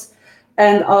outputs,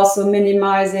 and also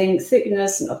minimizing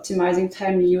sickness and optimizing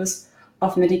timely use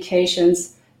of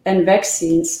medications and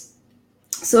vaccines.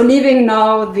 So leaving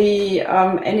now the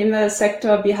animal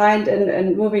sector behind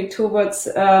and moving towards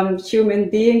human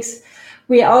beings,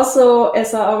 we also,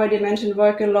 as I already mentioned,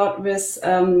 work a lot with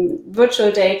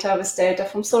virtual data, with data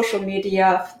from social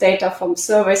media, data from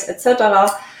surveys, etc.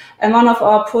 And one of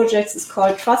our projects is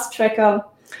called Trust Tracker.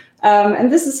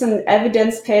 And this is an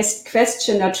evidence-based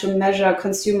questionnaire to measure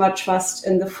consumer trust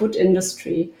in the food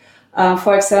industry.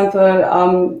 For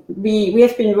example, we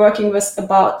have been working with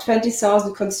about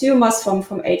 20,000 consumers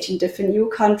from 18 different EU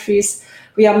countries.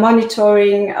 We are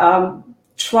monitoring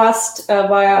trust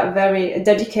via a very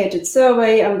dedicated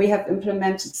survey, and we have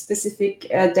implemented specific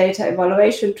data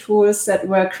evaluation tools that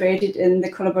were created in the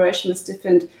collaboration with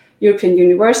different European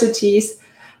universities.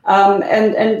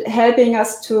 And helping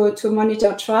us to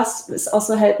monitor trust is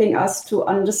also helping us to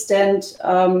understand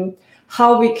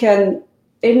how we can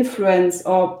influence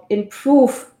or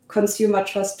improve consumer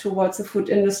trust towards the food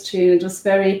industry. It was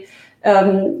very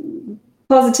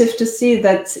positive to see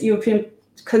that European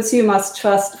consumers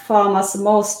trust farmers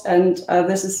most, and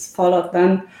this is followed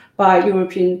then by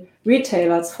European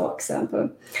retailers, for example.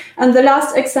 And the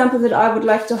last example that I would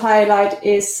like to highlight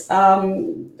is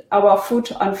our Food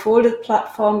Unfolded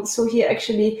platform. So here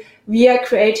actually we are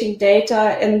creating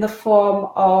data in the form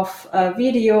of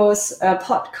videos,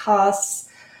 podcasts,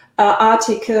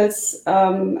 articles,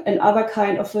 and other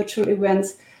kind of virtual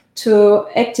events to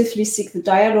actively seek the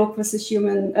dialogue with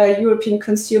the European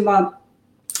consumer.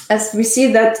 As we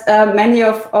see that many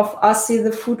of us see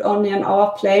the food only on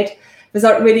our plate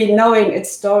without really knowing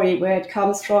its story, where it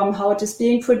comes from, how it is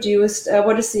being produced,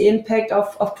 what is the impact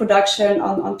of production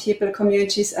on people,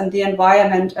 communities, and the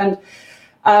environment.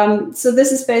 And so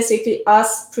this is basically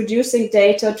us producing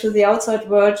data to the outside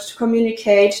world to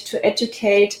communicate, to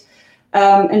educate,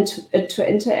 and to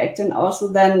interact, and also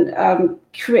then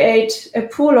create a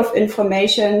pool of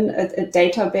information, a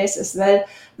database as well,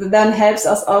 that then helps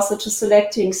us also to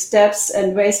selecting steps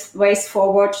and ways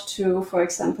forward to, for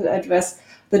example, address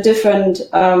the different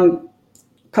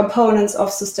components of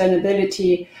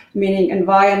sustainability, meaning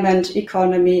environment,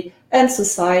 economy, and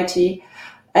society.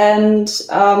 And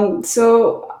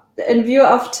so in view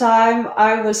of time,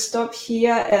 I will stop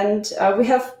here, and we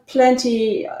have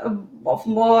plenty of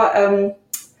more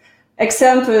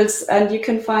examples, and you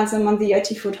can find them on the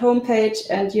agri-food homepage,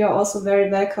 and you're also very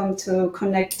welcome to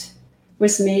connect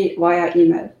with me via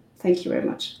email. Thank you very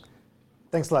much.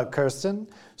 Thanks a lot, Kirsten.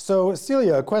 So,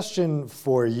 Celia, a question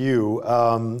for you.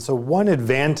 So one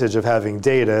advantage of having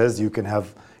data is you can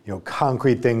have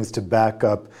concrete things to back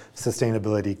up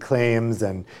sustainability claims,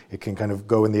 and it can kind of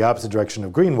go in the opposite direction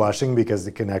of greenwashing because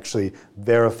it can actually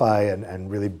verify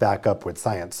and really back up with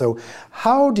science. So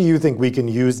how do you think we can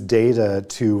use data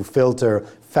to filter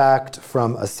fact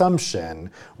from assumption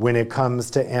when it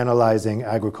comes to analyzing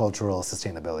agricultural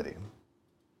sustainability?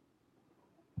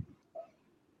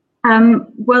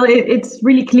 Well, it's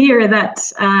really clear that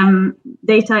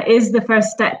data is the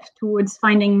first step towards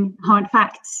finding hard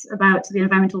facts about the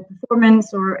environmental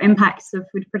performance or impacts of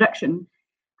food production.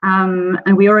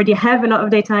 And we already have a lot of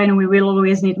data, and we will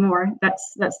always need more.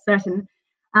 That's certain.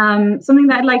 Something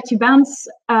that I'd like to bounce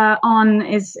on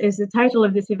is the title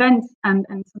of this event, and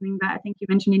something that I think you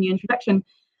mentioned in your introduction,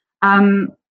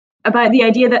 about the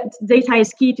idea that data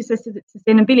is key to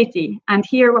sustainability. And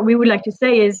here, what we would like to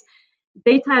say is,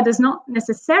 data does not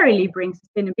necessarily bring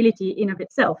sustainability in of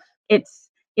itself. It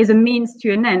is a means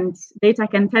to an end. Data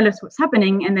can tell us what's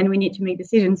happening, and then we need to make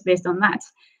decisions based on that.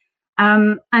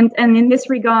 And in this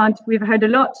regard, we've heard a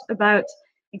lot about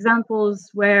examples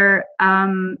where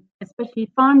especially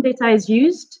farm data is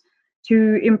used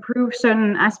to improve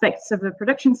certain aspects of the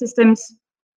production systems,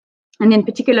 and in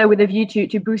particular with a view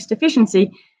to boost efficiency.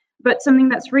 But something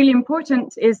that's really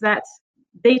important is that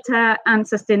data and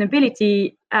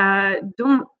sustainability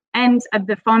don't end at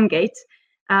the farm gate.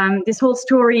 This whole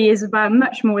story is about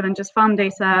much more than just farm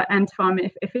data and farm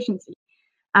efficiency.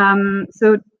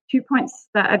 So 2 points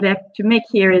that I'd like to make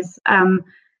here is,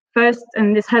 first,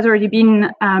 and this has already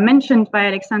been mentioned by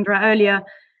Alexandra earlier,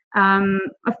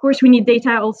 of course we need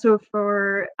data also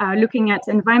for looking at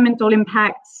environmental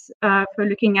impacts, for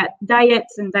looking at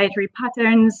diets and dietary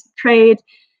patterns, trade.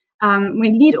 We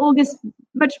need all this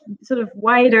much sort of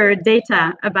wider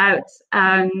data about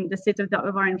the state of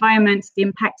our environment, the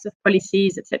impacts of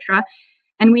policies, etc.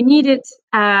 And we need it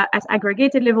at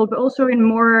aggregated level, but also in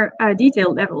more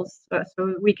detailed levels.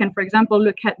 So we can, for example,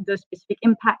 look at the specific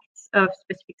impacts of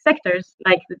specific sectors,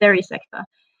 like the dairy sector.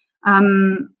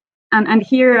 And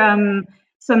here,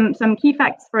 some key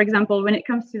facts, for example, when it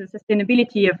comes to the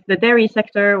sustainability of the dairy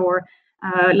sector or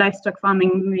livestock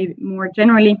farming more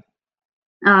generally.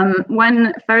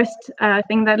 One first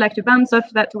thing that I'd like to bounce off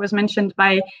that was mentioned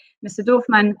by Mr.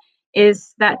 Dorfman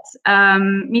is that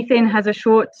methane has a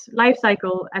short life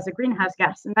cycle as a greenhouse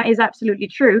gas, and that is absolutely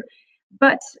true.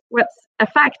 But what's a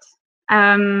fact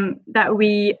that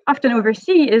we often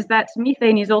oversee is that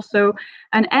methane is also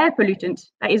an air pollutant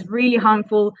that is really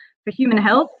harmful for human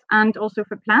health and also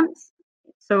for plants,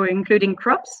 so including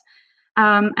crops.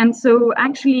 And so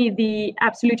actually the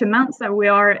absolute amounts that we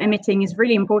are emitting is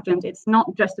really important. It's not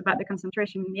just about the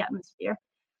concentration in the atmosphere.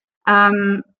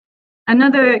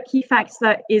 Another key fact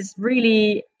that is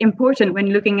really important when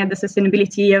looking at the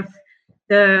sustainability of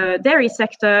the dairy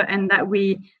sector and that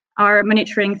we are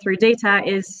monitoring through data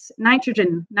is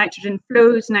nitrogen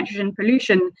flows, nitrogen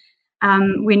pollution.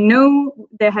 We know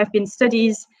there have been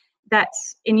studies that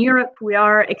in Europe we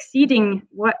are exceeding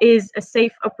what is a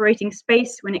safe operating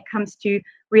space when it comes to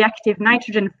reactive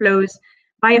nitrogen flows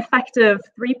by a factor of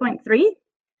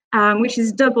 3.3, which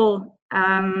is double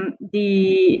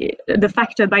the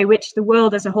factor by which the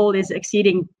world as a whole is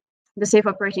exceeding the safe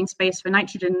operating space for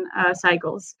nitrogen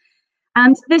cycles.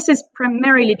 And this is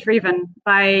primarily driven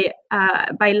by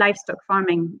livestock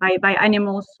farming, by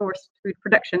animal sourced food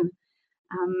production.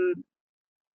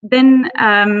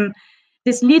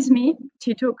 This leads me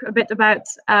to talk a bit about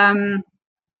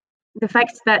the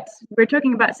fact that we're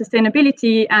talking about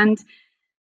sustainability, and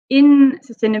in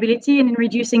sustainability and in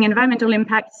reducing environmental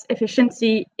impacts,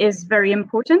 efficiency is very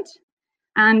important.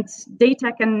 And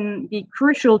data can be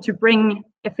crucial to bring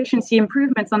efficiency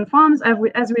improvements on farms,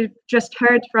 as we've just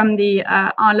heard from the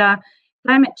ALA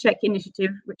Climate Check initiative,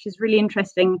 which is really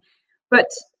interesting. But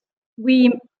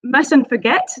we mustn't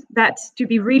forget that to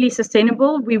be really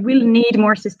sustainable, we will need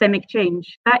more systemic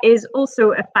change. That is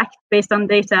also a fact based on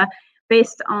data,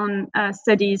 based on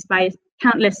studies by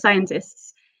countless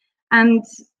scientists. And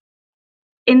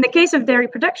in the case of dairy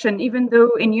production, even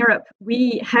though in Europe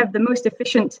we have the most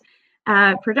efficient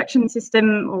production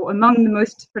system, or among the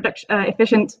most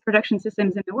efficient production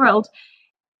systems in the world,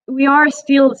 we are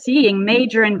still seeing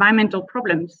major environmental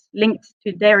problems linked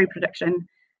to dairy production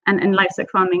and livestock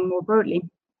farming more broadly.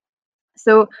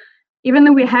 So even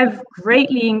though we have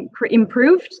greatly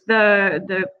improved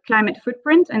the climate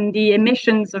footprint and the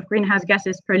emissions of greenhouse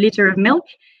gases per liter of milk,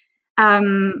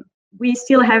 we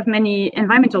still have many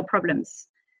environmental problems,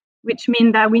 which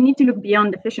mean that we need to look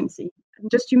beyond efficiency.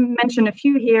 And just to mention a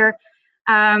few here,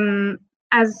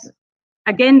 as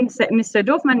again, Mr.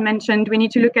 Dorfman mentioned, we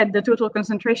need to look at the total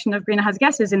concentration of greenhouse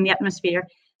gases in the atmosphere.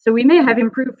 So we may have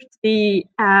improved the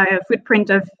footprint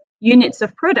of units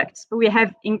of products, but we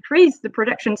have increased the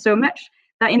production so much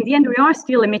that in the end we are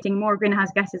still emitting more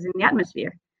greenhouse gases in the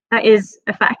atmosphere. That is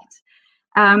a fact.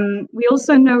 We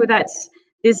also know that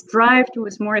this drive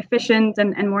towards more efficient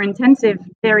and more intensive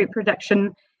dairy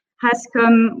production has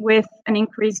come with an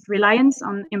increased reliance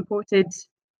on imported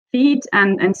feed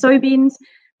and soybeans,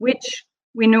 which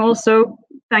we know also,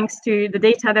 thanks to the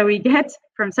data that we get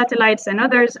from satellites and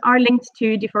others, are linked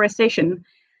to deforestation.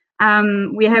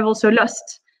 We have also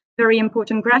lost very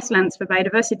important grasslands for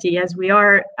biodiversity, as we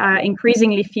are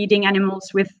increasingly feeding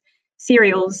animals with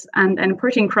cereals and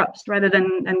protein crops rather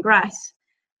than grass.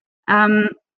 And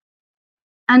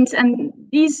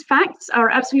these facts are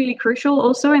absolutely crucial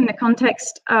also in the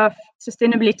context of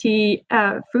sustainability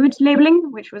food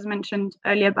labeling, which was mentioned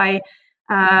earlier by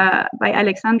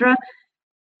Alexandra.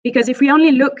 Because if we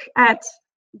only look at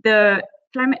the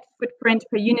climate footprint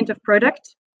per unit of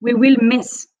product, we will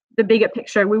miss the bigger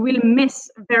picture. We will miss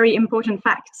very important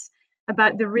facts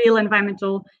about the real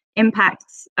environmental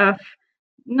impacts of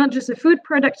not just the food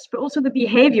products, but also the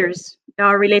behaviors that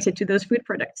are related to those food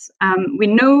products. We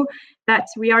know that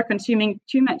we are consuming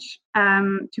too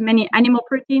many animal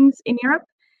proteins in Europe.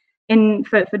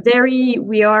 For dairy,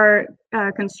 we are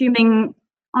consuming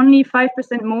only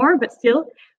 5% more, but still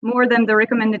more than the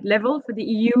recommended level for the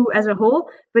EU as a whole.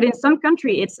 But in some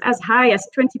countries, it's as high as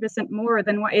 20% more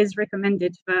than what is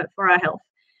recommended for our health.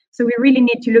 So we really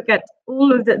need to look at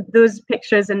all of those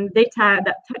pictures and data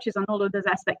that touches on all of those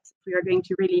aspects if we are going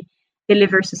to really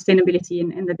deliver sustainability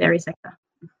in the dairy sector.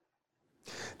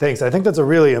 Thanks. I think that's a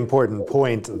really important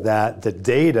point, that the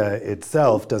data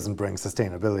itself doesn't bring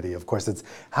sustainability. Of course, it's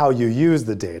how you use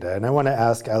the data. And I want to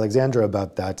ask Alexandra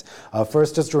about that.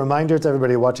 First, just a reminder to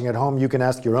everybody watching at home, you can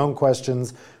ask your own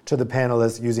questions to the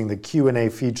panelists using the Q&A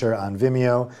feature on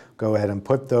Vimeo. Go ahead and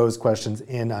put those questions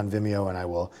in on Vimeo, and I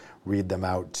will read them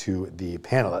out to the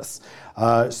panelists.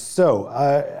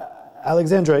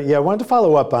 Alexandra, I wanted to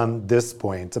follow up on this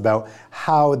point about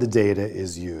how the data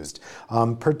is used,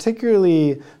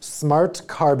 particularly smart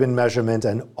carbon measurement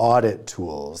and audit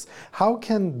tools. How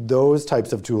can those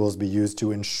types of tools be used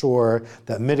to ensure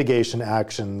that mitigation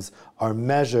actions are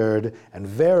measured and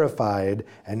verified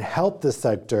and help the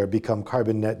sector become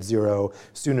carbon net zero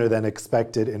sooner than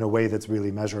expected in a way that's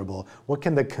really measurable? What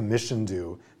can the Commission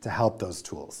do to help those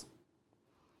tools?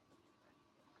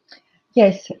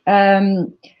 Yes.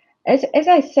 As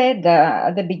I said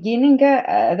at the beginning,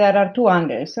 there are two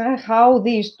angles. How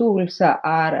these tools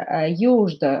are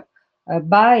used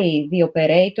by the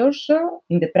operators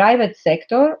in the private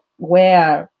sector,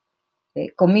 where the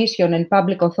Commission and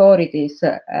public authorities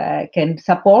can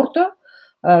support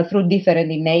through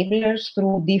different enablers,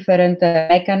 through different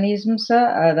mechanisms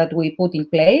that we put in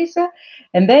place.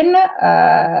 And then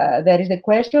there is the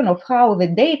question of how the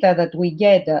data that we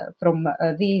get from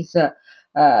these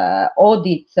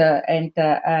audits and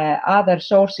other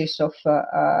sources of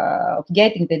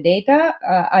getting the data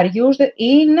are used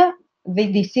in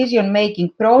the decision-making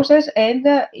process and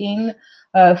in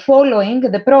following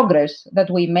the progress that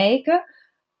we make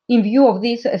in view of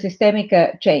this systemic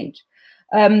change.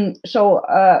 From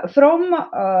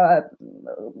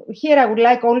here, I would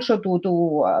like also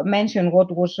to mention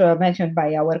what was mentioned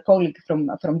by our colleague from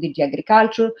DG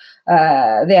Agriculture.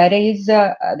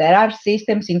 There are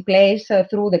systems in place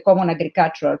through the Common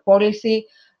Agricultural Policy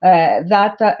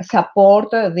that support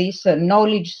this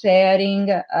knowledge sharing,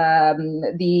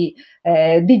 the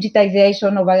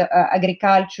digitization of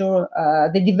agriculture,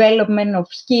 the development of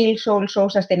skills, also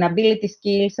sustainability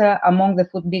skills among the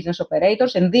food business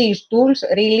operators. And these tools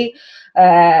really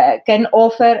can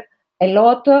offer a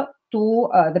lot to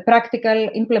the practical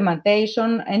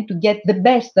implementation and to get the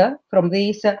best from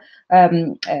these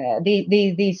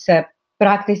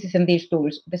practices and these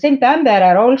tools. At the same time, there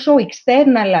are also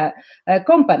external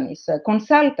companies,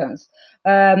 consultants.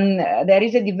 There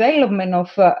is a development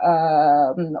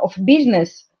of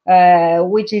business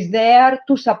which is there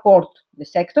to support the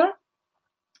sector.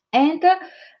 And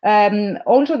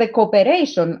also the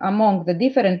cooperation among the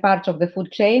different parts of the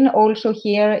food chain also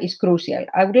here is crucial.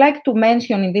 I would like to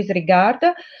mention in this regard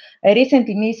a recent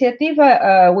initiative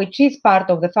which is part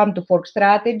of the Farm to Fork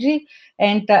strategy.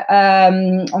 And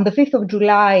on the 5th of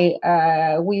July,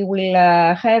 we will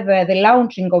have the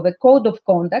launching of a code of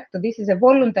conduct. This is a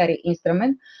voluntary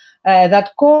instrument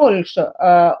that calls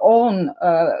on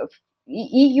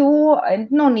EU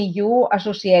and non-EU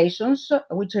associations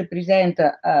which represent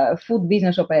food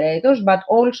business operators, but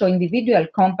also individual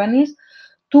companies,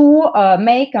 to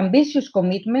make ambitious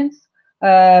commitments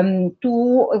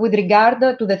with regard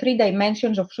to the 3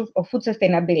 dimensions of food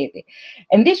sustainability.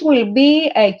 And this will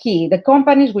be a key. The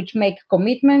companies which make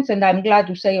commitments, and I'm glad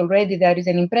to say already there is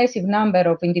an impressive number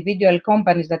of individual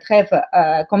companies that have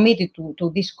committed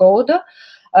to this code,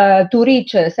 to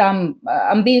reach some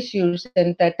ambitious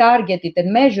and targeted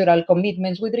and measurable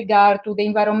commitments with regard to the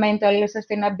environmental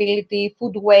sustainability,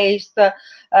 food waste,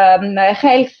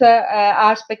 health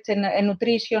aspects and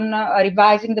nutrition,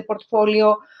 revising the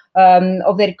portfolio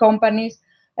of their companies.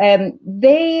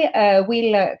 They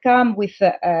will come with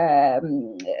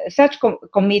such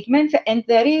commitments, and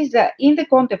there is, in the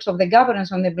context of the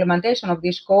governance on the implementation of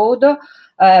this code,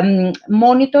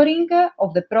 monitoring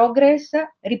of the progress,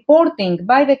 reporting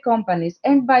by the companies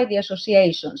and by the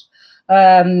associations.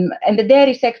 And the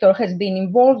dairy sector has been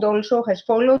involved also, has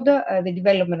followed the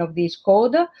development of this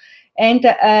code. And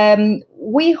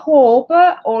we hope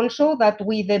also that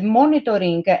with the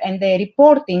monitoring and the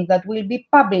reporting that will be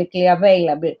publicly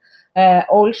available,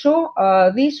 also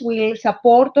this will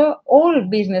support all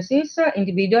businesses,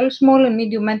 individuals, small and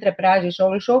medium enterprises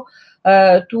also,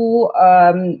 to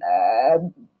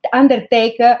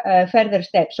undertake further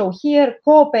steps. So here,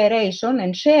 cooperation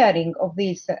and sharing of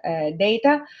this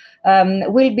data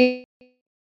will be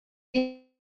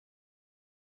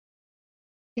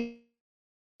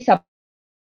support,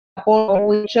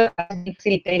 which has been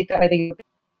facilitated by the European.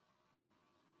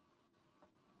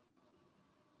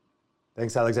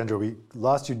 Thanks, Alexandra. We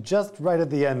lost you just right at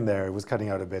the end there. It was cutting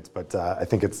out a bit, but I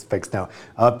think it's fixed now.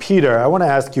 Peter, I want to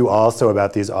ask you also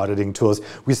about these auditing tools.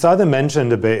 We saw them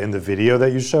mentioned a bit in the video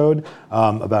that you showed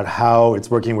about how it's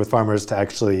working with farmers to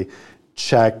actually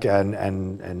check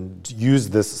and use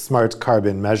this smart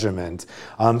carbon measurement.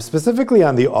 Specifically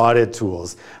on the audit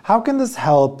tools, how can this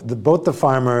help both the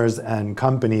farmers and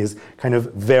companies kind of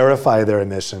verify their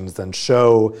emissions and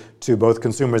show to both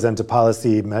consumers and to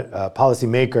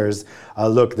policymakers,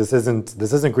 look, this isn't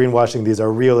greenwashing, these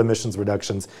are real emissions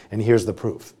reductions, and here's the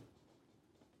proof?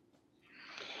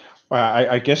 Well,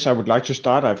 I guess I would like to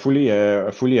start. I fully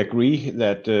agree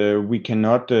that we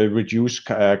cannot reduce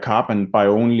carbon by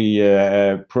only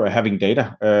having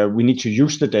data. We need to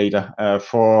use the data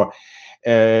for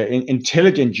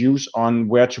intelligent use on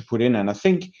where to put in. And I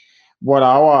think what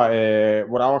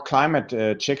our climate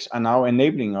checks are now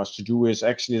enabling us to do is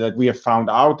actually that we have found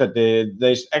out that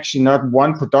there's actually not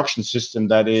one production system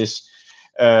that is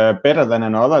better than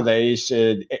another. There is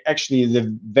actually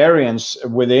the variance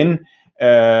within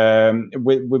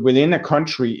a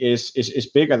country is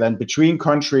bigger than between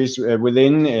countries,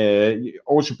 within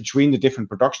also between the different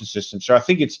production systems. So I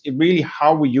think it's really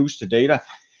how we use the data,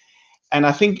 and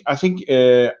I think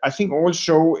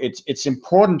also it's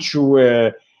important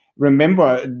to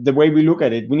remember the way we look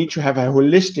at it. We need to have a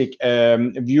holistic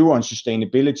view on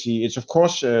sustainability. It's of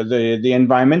course the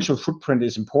environmental footprint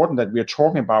is important that we are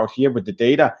talking about here with the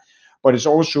data. But it's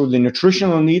also the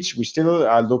nutritional needs. We still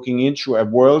are looking into a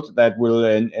world that will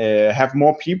have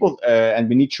more people, and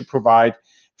we need to provide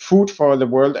food for the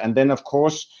world. And then, of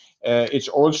course, it's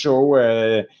also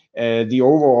the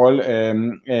overall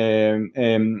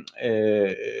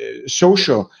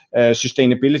social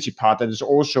sustainability part that is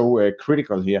also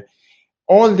critical here.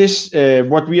 All this,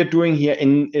 what we are doing here,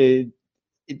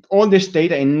 all this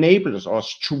data enables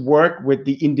us to work with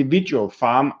the individual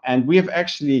farm, and we have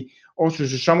actually also,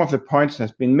 to some of the points that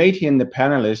have been made here in the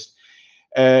panelists,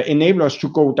 enable us to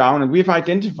go down. And we've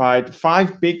identified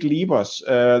 5 big levers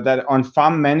that on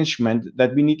farm management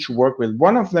that we need to work with.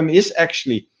 One of them is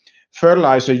actually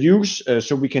fertilizer use,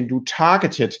 so we can do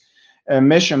targeted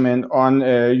measurement on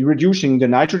reducing the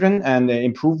nitrogen and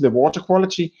improve the water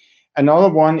quality.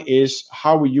 Another one is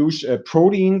how we use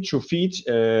protein to feed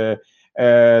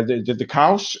the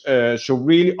cows, so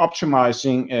really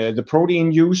optimizing the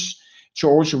protein use to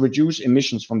also reduce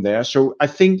emissions from there. So I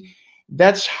think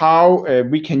that's how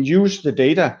we can use the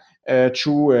data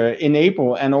to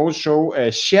enable and also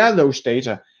share those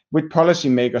data with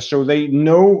policymakers so they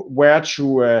know where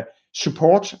to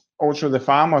support also the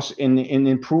farmers in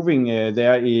improving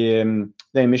their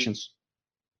emissions.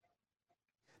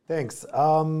 Thanks.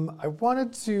 I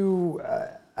wanted to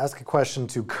ask a question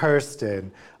to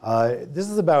Kirsten. This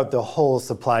is about the whole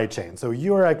supply chain. So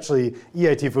you're actually,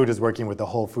 EIT Food is working with the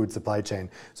whole food supply chain,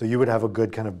 so you would have a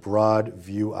good kind of broad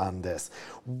view on this.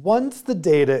 Once the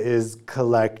data is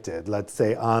collected, let's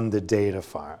say on the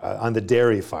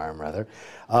dairy farm rather,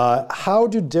 how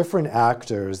do different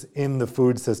actors in the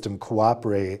food system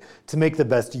cooperate to make the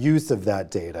best use of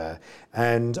that data?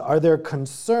 And are there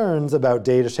concerns about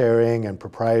data sharing and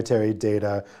proprietary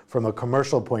data from a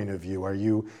commercial point of view? Are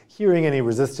you hearing any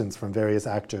resistance from various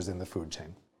actors in the food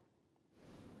chain?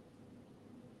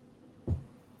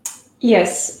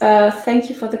 Yes, thank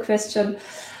you for the question.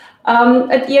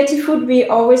 At agri-food, we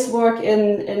always work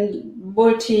in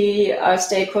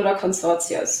multi-stakeholder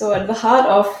consortia. So at the heart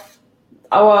of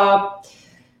our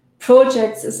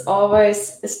projects is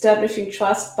always establishing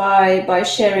trust by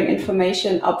sharing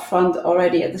information upfront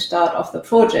already at the start of the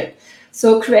project.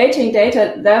 So creating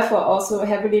data, therefore, also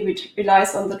heavily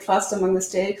relies on the trust among the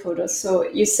stakeholders. So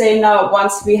you say now,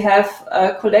 once we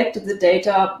have collected the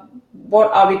data,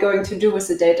 what are we going to do with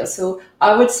the data? So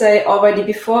I would say already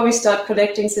before we start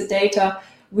collecting the data,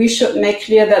 we should make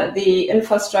clear that the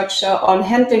infrastructure on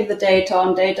handling the data,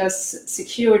 on data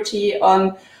security,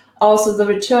 on also the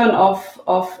return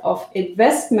of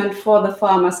investment for the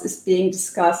farmers is being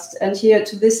discussed. And here,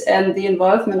 to this end, the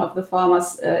involvement of the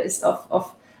farmers is of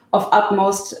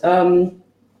utmost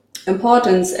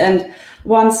importance. And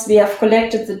once we have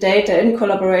collected the data in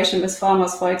collaboration with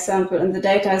farmers, for example, and the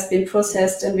data has been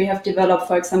processed, and we have developed,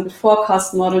 for example,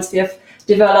 forecast models, we have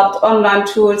developed online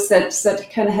tools that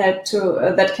can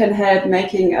help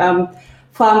making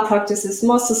farm practices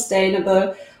more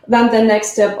sustainable. Then the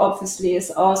next step, obviously, is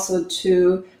also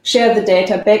to share the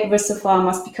data back with the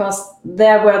farmers, because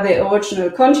they were the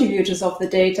original contributors of the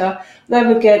data. They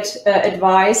will get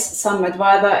some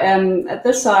advisor at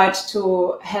the side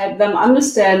to help them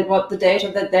understand what the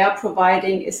data that they are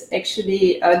providing is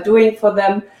actually doing for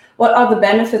them, what are the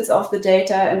benefits of the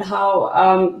data, and how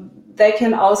they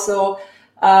can also,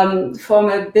 from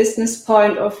a business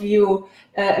point of view,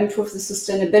 improve the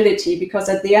sustainability, because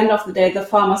at the end of the day, the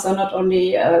farmers are not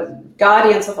only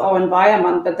guardians of our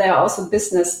environment, but they are also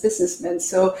businessmen.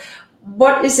 So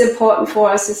what is important for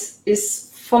us is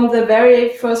from the very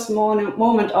first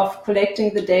moment of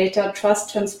collecting the data,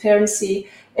 trust, transparency,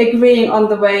 agreeing on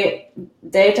the way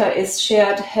data is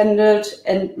shared, handled,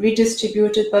 and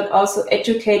redistributed, but also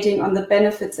educating on the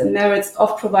benefits and merits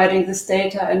of providing this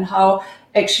data, and how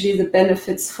actually the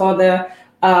benefits for the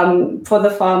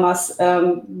farmers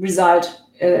result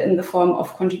in the form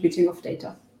of contributing of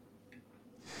data.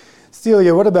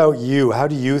 Celia, what about you? How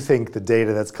do you think the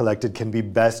data that's collected can be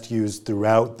best used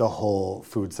throughout the whole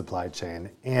food supply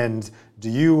chain? And do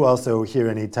you also hear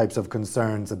any types of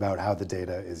concerns about how the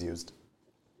data is used?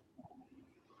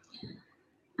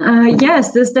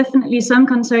 Yes, there's definitely some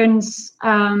concerns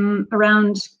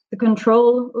around the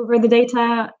control over the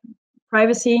data,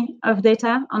 privacy of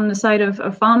data on the side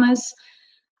of farmers.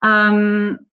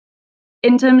 In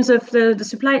terms of the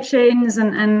supply chains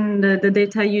and the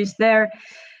data used there,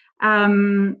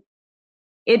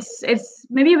 it's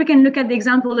maybe we can look at the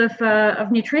example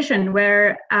of nutrition,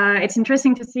 where it's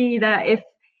interesting to see that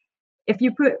if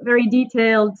you put very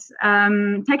detailed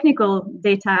technical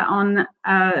data on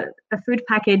a food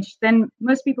package, then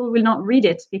most people will not read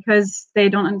it because they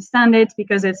don't understand it,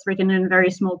 because it's written in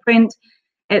very small print.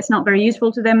 It's not very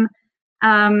useful to them.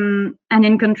 And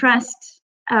in contrast,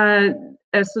 a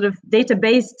sort of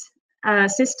data-based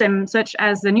system such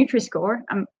as the Nutri-Score,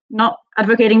 I'm not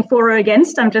advocating for or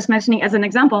against, I'm just mentioning as an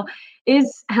example,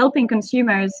 is helping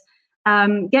consumers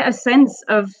get a sense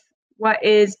of what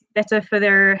is better for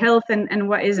their health and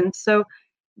what isn't. So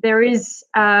there is,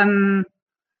 I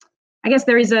guess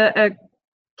there is a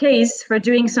case for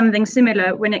doing something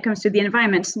similar when it comes to the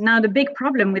environment. Now, the big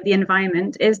problem with the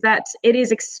environment is that it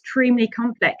is extremely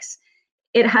complex.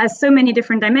 It has so many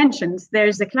different dimensions.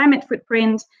 There's the climate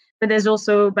footprint, but there's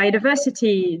also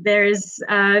biodiversity, there's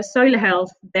soil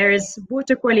health, there's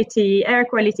water quality, air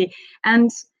quality, and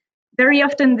very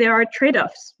often there are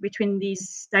trade-offs between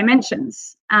these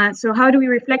dimensions. So how do we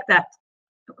reflect that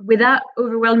without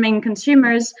overwhelming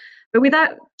consumers, but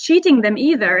without cheating them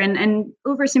either, and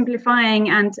oversimplifying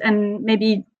and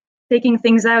maybe taking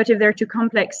things out if they're too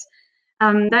complex?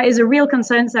 That is a real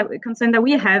concern that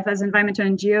we have as environmental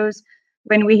NGOs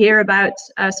when we hear about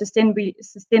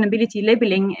sustainability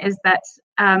labeling, is that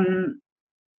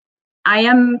I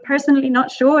am personally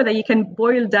not sure that you can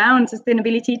boil down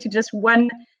sustainability to just one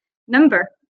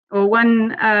number or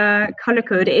one color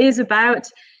code. It is about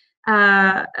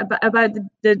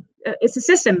it's a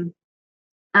system.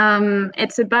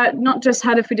 It's about not just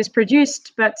how the food is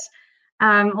produced, but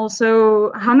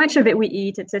also how much of it we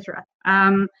eat, etc.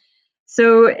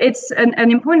 So it's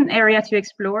an important area to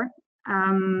explore,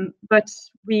 but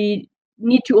we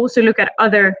need to also look at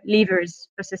other levers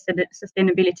for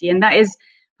sustainability, and that is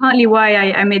partly why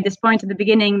I made this point at the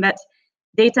beginning, that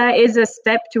data is a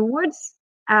step towards.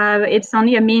 It's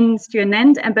only a means to an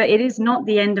end, but it is not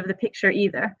the end of the picture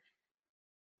either.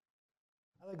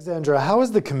 Alexandra, how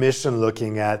is the Commission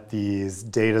looking at these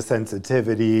data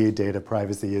sensitivity, data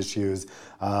privacy issues,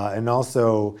 and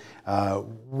also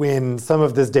when some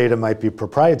of this data might be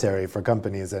proprietary for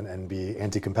companies and be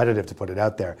anti-competitive to put it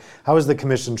out there? How is the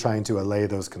Commission trying to allay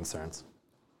those concerns?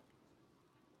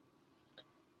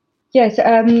 Yes,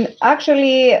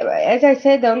 actually, as I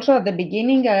said also at the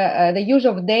beginning, the use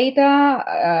of data,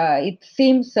 it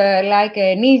seems like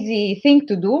an easy thing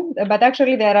to do, but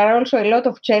actually there are also a lot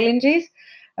of challenges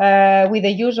with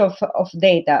the use of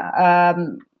data.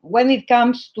 When it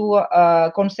comes to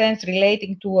concerns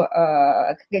relating to,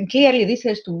 clearly this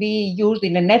has to be used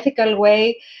in an ethical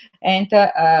way and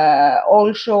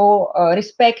also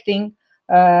respecting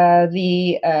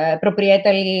the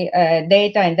proprietary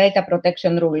data and data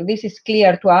protection rule. This is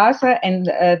clear to us, and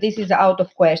this is out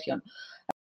of question.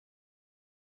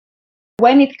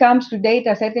 When it comes to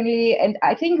data, certainly, and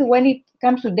I think when it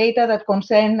comes to data that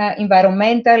concern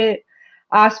environmental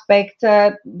aspects,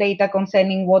 data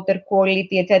concerning water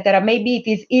quality, etc., maybe it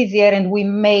is easier and we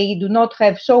do not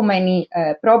have so many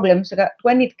problems.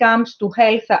 When it comes to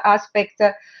health aspects,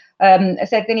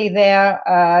 certainly there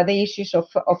the issues of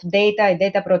data and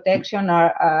data protection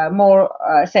are more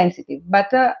sensitive. But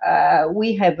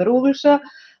we have rules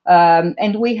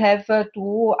and we have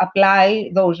to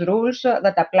apply those rules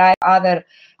that apply other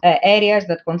areas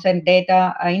that concern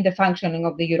data in the functioning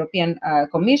of the European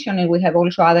Commission. And we have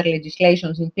also other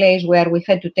legislations in place where we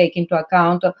had to take into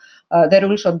account the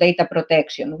rules of data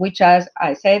protection, which, as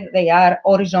I said, they are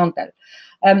horizontal.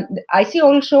 I see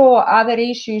also other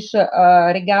issues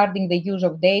regarding the use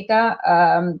of data.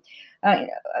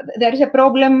 There is a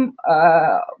problem.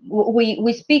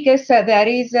 We speak as there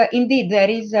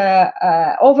is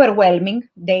overwhelming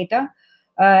data,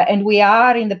 and we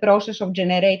are in the process of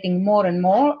generating more and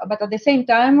more. But at the same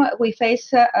time, we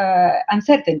face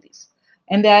uncertainties,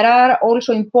 and there are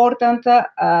also important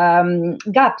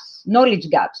gaps, knowledge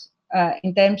gaps.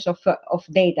 In terms of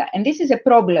data. And this is a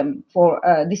problem for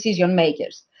decision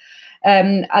makers.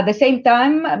 At the same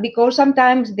time, because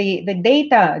sometimes the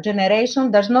data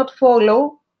generation does not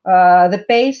follow the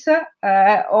pace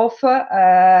of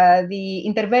the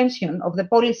intervention, of the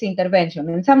policy intervention.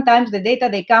 And sometimes the data,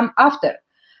 they come after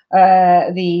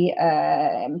the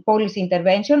policy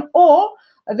intervention, or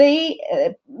the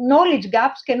knowledge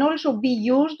gaps can also be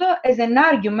used as an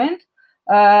argument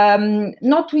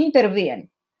not to intervene.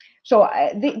 So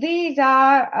these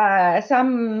are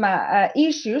some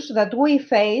issues that we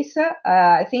face,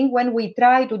 I think, when we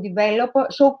try to develop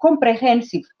so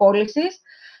comprehensive policies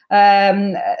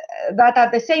that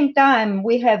at the same time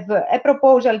we have a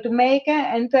proposal to make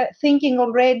and thinking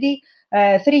already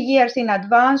 3 years in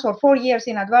advance or 4 years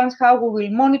in advance how we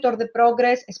will monitor the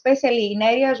progress, especially in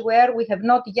areas where we have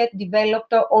not yet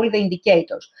developed all the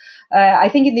indicators. I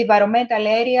think in the environmental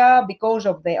area, because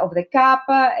of the CAP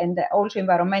and also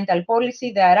environmental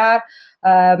policy, there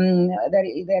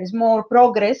is more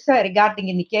progress regarding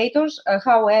indicators.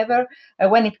 However,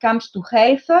 when it comes to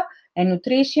health and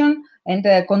nutrition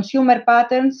and consumer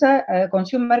patterns,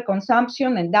 consumer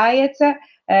consumption and diets,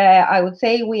 I would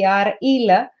say we are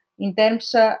ill in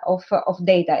terms of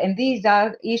data. And these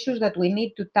are issues that we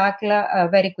need to tackle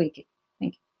very quickly.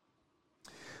 Thank you.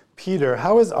 Peter,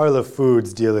 how is Arla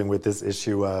Foods dealing with this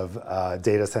issue of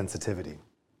data sensitivity?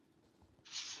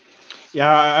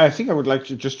 Yeah, I think I would like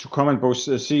to just to comment. Both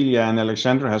Celia and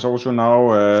Alexandra has also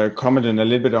now commented a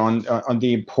little bit on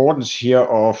the importance here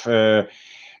of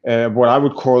what I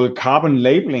would call carbon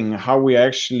labeling, how we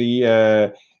actually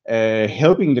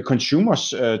helping the consumers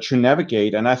to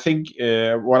navigate. And I think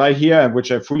what I hear,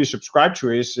 which I fully subscribe to,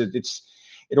 is that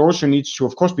it also needs to,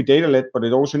 of course, be data-led, but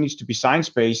it also needs to be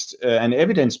science-based and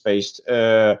evidence-based.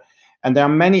 And there are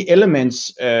many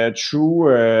elements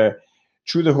to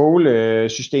the whole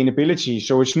sustainability.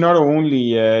 So it's not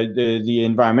only the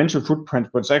environmental footprint,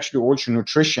 but it's actually also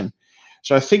nutrition.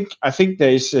 So I think there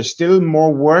is still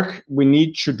more work we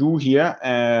need to do here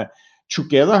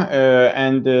together,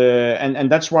 and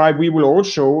that's why we will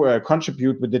also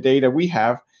contribute with the data we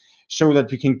have, so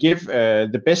that we can give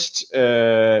the best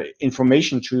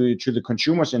information to the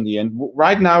consumers in the end.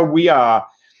 Right now, we are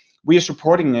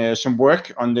supporting some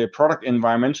work on the product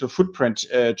environmental footprint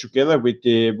together with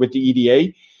the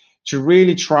EDA to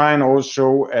really try and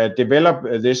also develop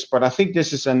this. But I think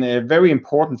this is a very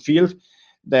important field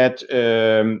that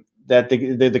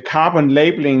the carbon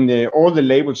labeling, all the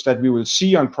labels that we will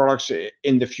see on products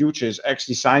in the future is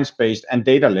actually science-based and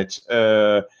data-led.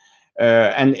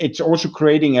 And it's also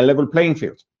creating a level playing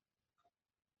field.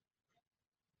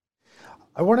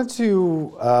 I wanted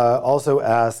to also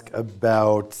ask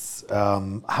about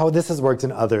how this has worked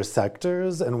in other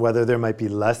sectors and whether there might be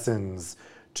lessons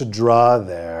to draw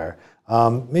there?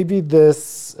 Maybe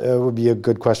this would be a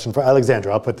good question for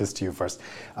Alexandra. I'll put this to you first.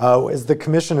 As the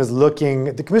Commission is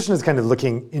kind of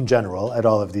looking in general at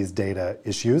all of these data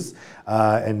issues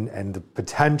and the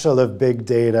potential of big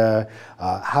data,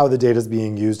 how the data is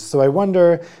being used. So I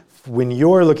wonder, when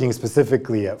you're looking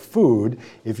specifically at food,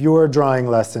 if you're drawing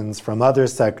lessons from other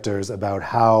sectors about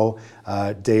how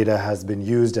data has been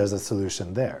used as a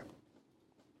solution there.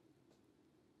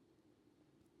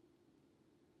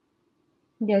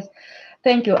 Yes,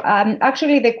 thank you.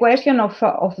 Actually, the question of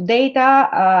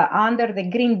data under the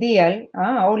Green Deal,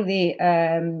 all the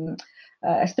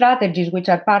strategies which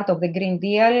are part of the Green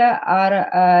Deal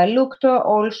are looked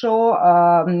also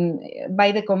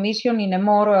by the Commission in a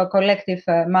more collective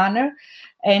manner.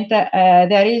 And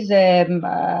there is a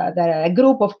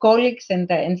group of colleagues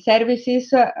and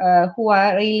services who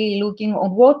are really looking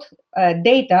on what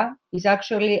data is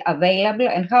actually available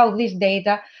and how this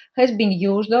data has been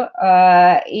used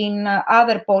in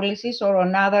other policies or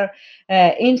on other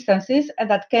instances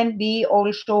that can be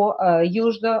also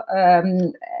used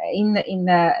and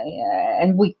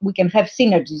we can have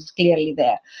synergies clearly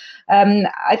there.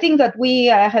 I think that we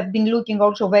have been looking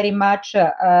also very much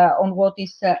on what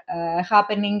is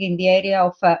happening in the area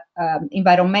of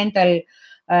environmental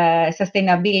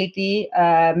sustainability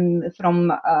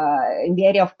from in the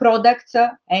area of products,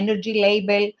 energy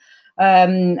label,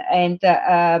 and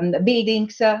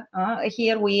buildings.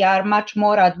 Here we are much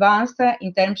more advanced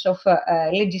in terms of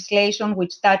legislation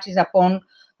which touches upon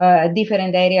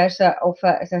different areas of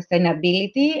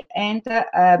sustainability, and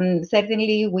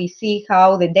certainly we see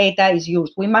how the data is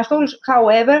used. We must also,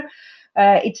 however,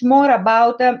 it's more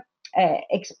about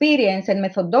experience and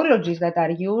methodologies that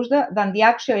are used than the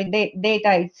actual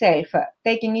data itself,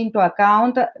 taking into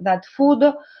account that food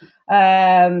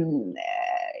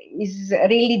is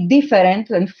really different,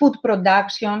 and food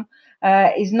production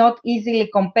is not easily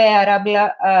comparable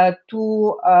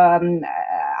to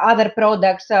other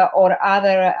products or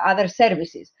other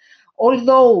services.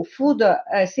 Although food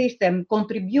system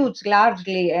contributes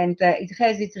largely and it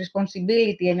has its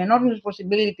responsibility, an enormous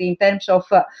responsibility in terms of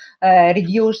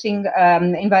reducing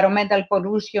environmental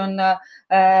pollution,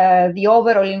 the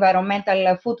overall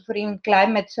environmental footprint,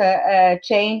 climate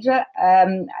change,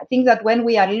 I think that when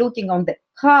we are looking on the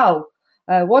how,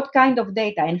 what kind of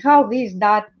data and how this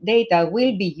data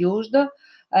will be used,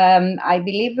 I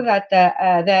believe that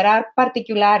there are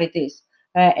particularities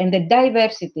and the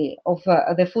diversity of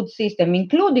the food system,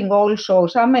 including also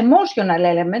some emotional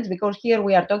elements, because here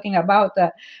we are talking about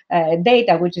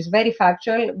data which is very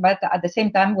factual, but at the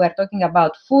same time we are talking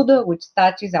about food which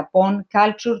touches upon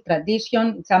culture,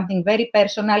 tradition, something very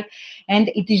personal, and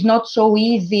it is not so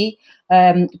easy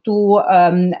to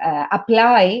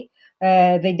apply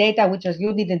the data which is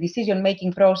used in the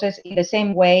decision-making process in the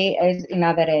same way as in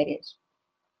other areas.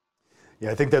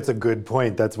 Yeah, I think that's a good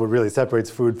point. That's what really separates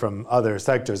food from other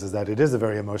sectors, is that it is a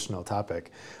very emotional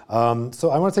topic. So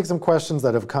I want to take some questions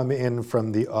that have come in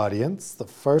from the audience. The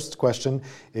first question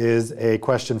is a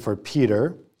question for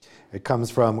Peter. It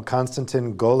comes from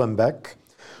Konstantin Golembek.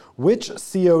 Which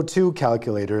CO2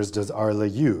 calculators does Arla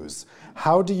use?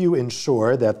 How do you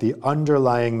ensure that the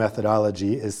underlying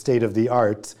methodology is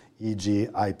state-of-the-art, e.g.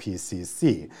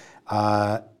 IPCC?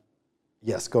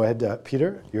 Yes, go ahead,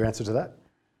 Peter, your answer to that?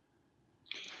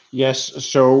 Yes,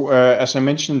 so as I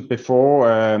mentioned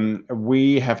before,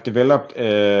 we have developed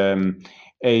a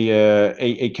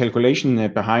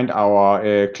calculation behind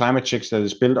our climate checks that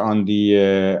is built on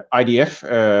the IDF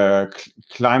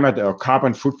climate or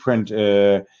carbon footprint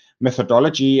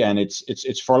methodology, and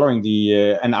it's following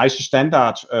the an ISO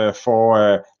standard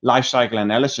for life cycle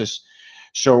analysis.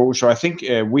 So I think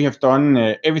we have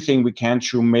done everything we can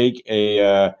to make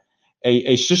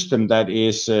a system that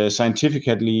is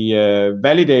scientifically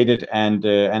validated and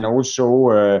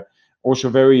also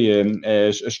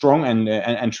very strong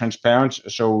and transparent.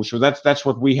 So that's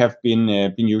what we have been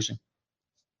using.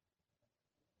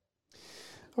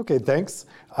 Okay, thanks.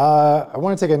 I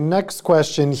want to take a next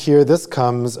question here. This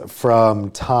comes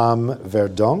from Tom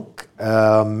Verdonk,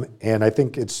 and I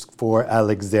think it's for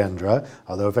Alexandra,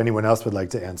 although if anyone else would like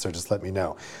to answer, just let me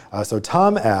know. So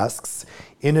Tom asks,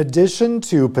 in addition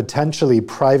to potentially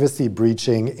privacy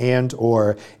breaching and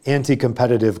or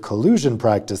anti-competitive collusion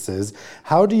practices,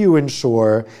 how do you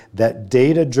ensure that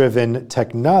data-driven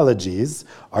technologies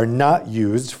are not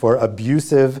used for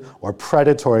abusive or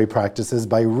predatory practices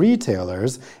by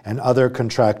retailers and other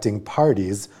contracting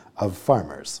parties of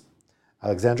farmers?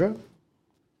 Alexandra?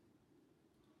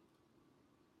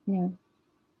 Yeah.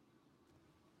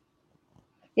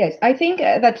 Yes, I think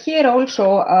that here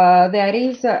also there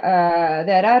is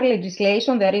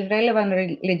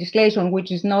relevant legislation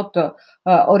which is not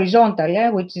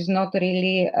horizontal, which is not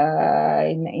really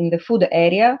in the food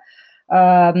area.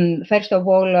 First of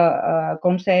all,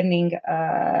 concerning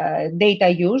data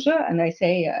use,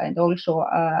 and also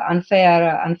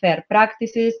unfair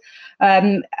practices.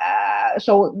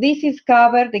 So this is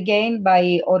covered again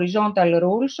by horizontal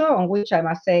rules, on which I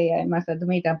must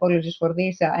admit, apologies for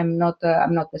this, I'm not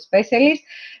a specialist.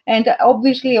 And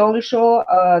obviously also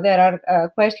there are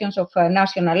questions of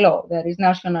national law. There is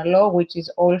national law which is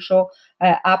also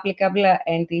applicable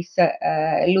and is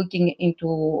looking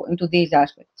into these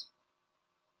aspects.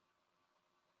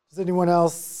 Would anyone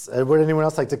else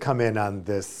like to come in on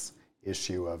this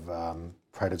issue of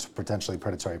potentially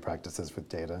predatory practices with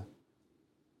data?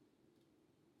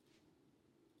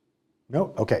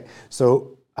 No? Okay.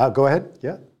 So go ahead.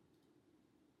 Yeah.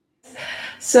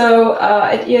 So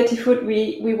at EIT Food,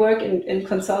 we work in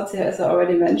consortia, as I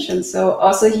already mentioned. So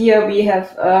also here we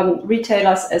have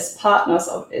retailers as partners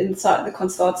inside the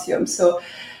consortium. So,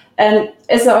 and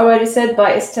as I already said,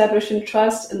 by establishing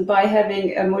trust and by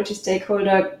having a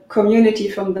multi-stakeholder community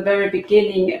from the very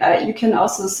beginning, you can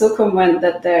also circumvent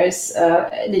that there is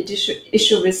an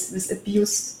issue with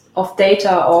abuse of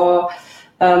data or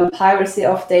piracy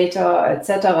of data,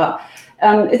 etc.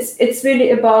 It's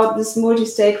really about this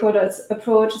multi-stakeholder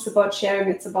approach. It's about sharing.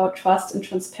 It's about trust and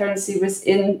transparency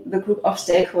within the group of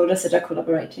stakeholders that are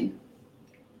collaborating.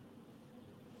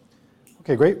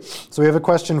 Okay, great. So we have a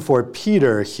question for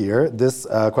Peter here. This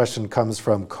question comes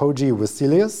from Koji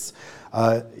Wasilius.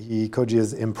 Koji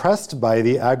is impressed by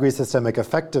the agri-systemic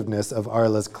effectiveness of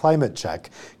Arla's climate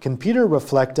check. Can Peter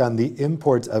reflect on the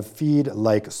import of feed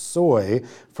like soy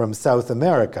from South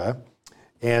America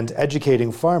and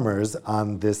educating farmers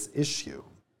on this issue?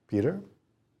 Peter?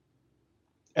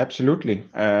 Absolutely.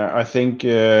 I think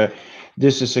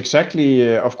this is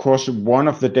exactly, of course, one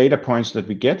of the data points that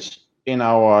we get in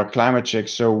our climate check.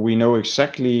 So we know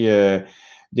exactly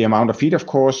the amount of feed, of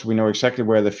course. We know exactly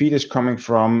where the feed is coming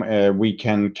from. We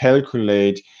can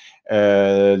calculate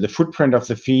the footprint of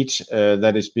the feed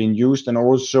that is being used, and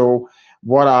also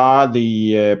what are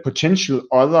the potential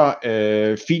other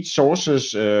feed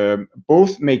sources,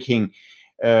 both making,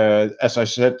 as I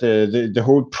said, the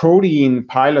whole protein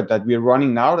pilot that we're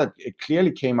running now, that it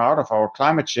clearly came out of our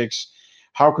climate checks.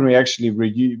 How can we actually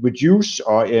reduce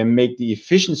or make the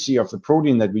efficiency of the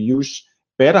protein that we use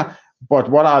better? But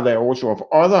what are there also of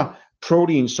other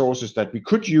protein sources that we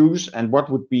could use, and what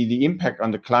would be the impact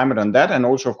on the climate on that, and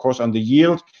also, of course, on the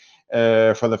yield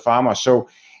for the farmer? So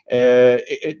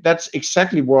that's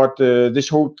exactly what this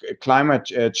whole climate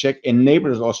check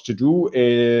enables us to do.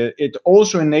 It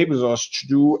also enables us to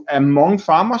do among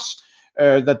farmers,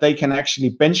 that they can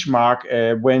actually benchmark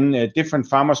when different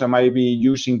farmers are maybe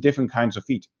using different kinds of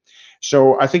feed.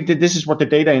 So I think that this is what the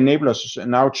data enables us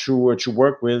now to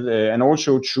work with, and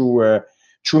also to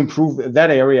improve that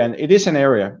area. And it is an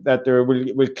area that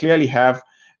will clearly have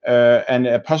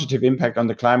a positive impact on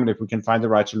the climate if we can find the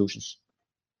right solutions.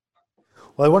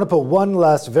 Well, I want to put one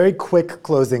last very quick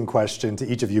closing question to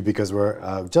each of you, because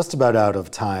we're just about out of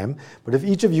time. But if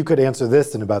each of you could answer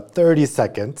this in about 30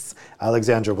 seconds,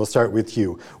 Alexandra, we'll start with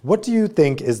you. What do you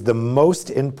think is the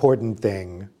most important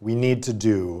thing we need to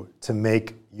do to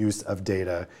make use of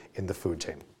data in the food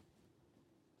chain?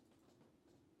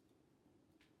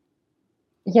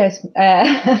 Yes,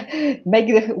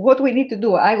 what we need to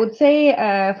do, I would say,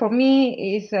 for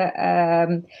me, is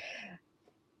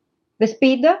the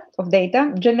speed of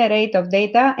data, generate of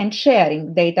data, and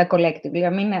sharing data collectively.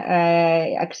 I mean,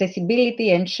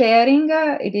 accessibility and sharing,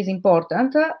 it is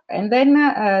important. And then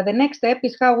the next step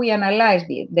is how we analyze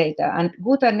the data, and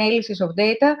good analysis of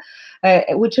data,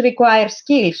 which requires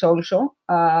skills also,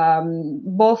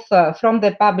 both from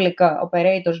the public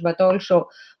operators, but also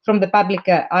from the public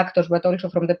actors, but also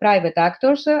from the private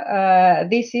actors.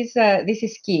 This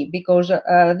is key, because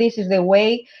this is the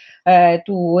way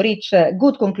to reach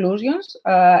good conclusions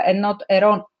and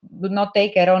do not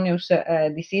take erroneous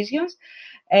decisions.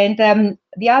 And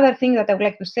the other thing that I would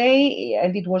like to say,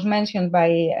 and it was mentioned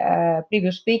by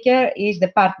previous speaker, is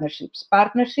the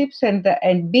partnerships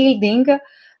and building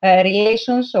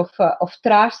relations of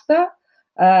trust.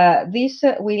 This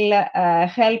will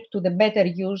help to the better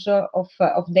use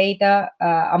of data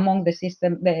among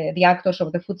the actors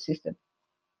of the food system.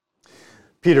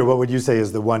 Peter, what would you say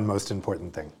is the one most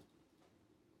important thing?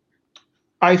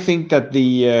 I think that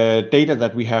the data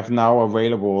that we have now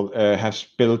available has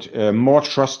built more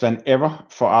trust than ever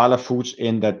for Arla Foods,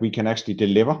 in that we can actually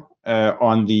deliver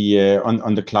on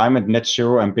the climate net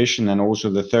zero ambition, and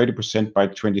also the 30% by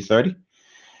 2030.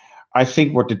 I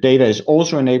think what the data is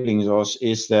also enabling us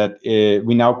is that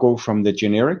we now go from the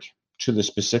generic to the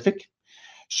specific.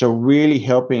 So really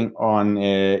helping on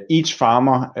each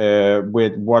farmer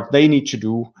with what they need to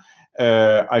do.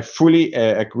 I fully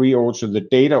agree also the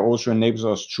data also enables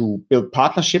us to build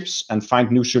partnerships and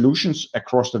find new solutions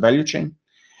across the value chain.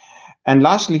 And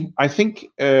lastly, I think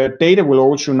data will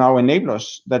also now enable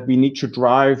us that we need to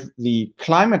drive the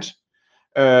climate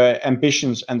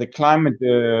ambitions and the climate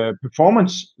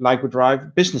performance like we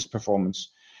drive business performance.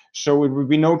 So it will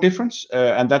be no difference,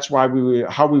 and that's why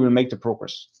how we will make the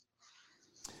progress.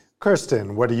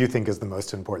 Kirsten, what do you think is the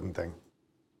most important thing?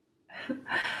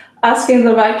 Asking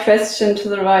the right question to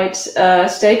the right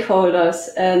stakeholders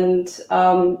and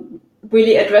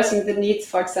really addressing the needs,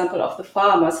 for example, of the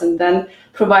farmers, and then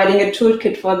providing a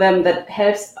toolkit for them that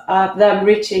helps them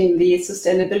reaching the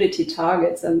sustainability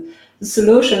targets. And the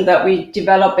solution that we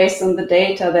develop based on the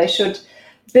data, they should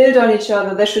build on each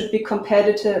other, they should be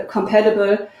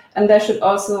compatible, and they should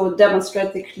also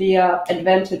demonstrate the clear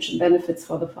advantage and benefits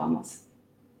for the farmers.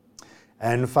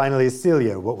 And finally,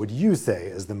 Celia, what would you say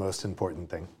is the most important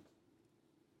thing?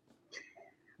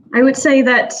 I would say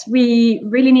that we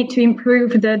really need to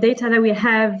improve the data that we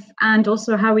have and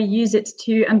also how we use it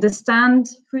to understand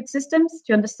food systems,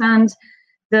 to understand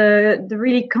the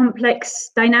really complex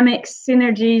dynamics,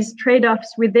 synergies,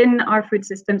 trade-offs within our food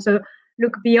system. So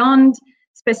look beyond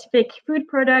specific food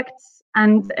products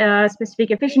and specific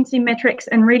efficiency metrics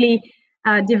and really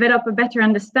develop a better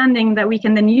understanding that we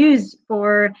can then use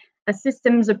for a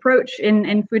systems approach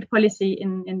in food policy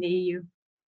in the EU.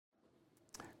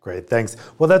 Great, thanks.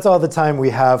 Well, that's all the time we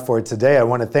have for today. I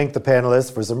want to thank the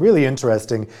panelists for some really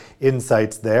interesting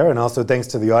insights there, and also thanks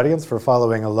to the audience for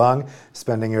following along,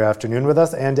 spending your afternoon with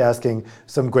us, and asking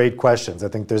some great questions. I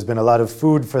think there's been a lot of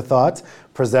food for thought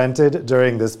presented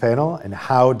during this panel and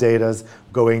how data's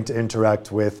going to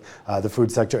interact with the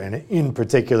food sector, and in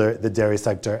particular the dairy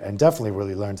sector, and definitely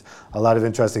really learned a lot of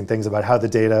interesting things about how the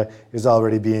data is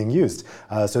already being used.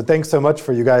 So thanks so much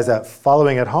for you guys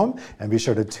following at home, and be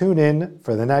sure to tune in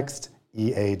for the next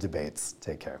EA Debates.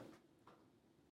 Take care.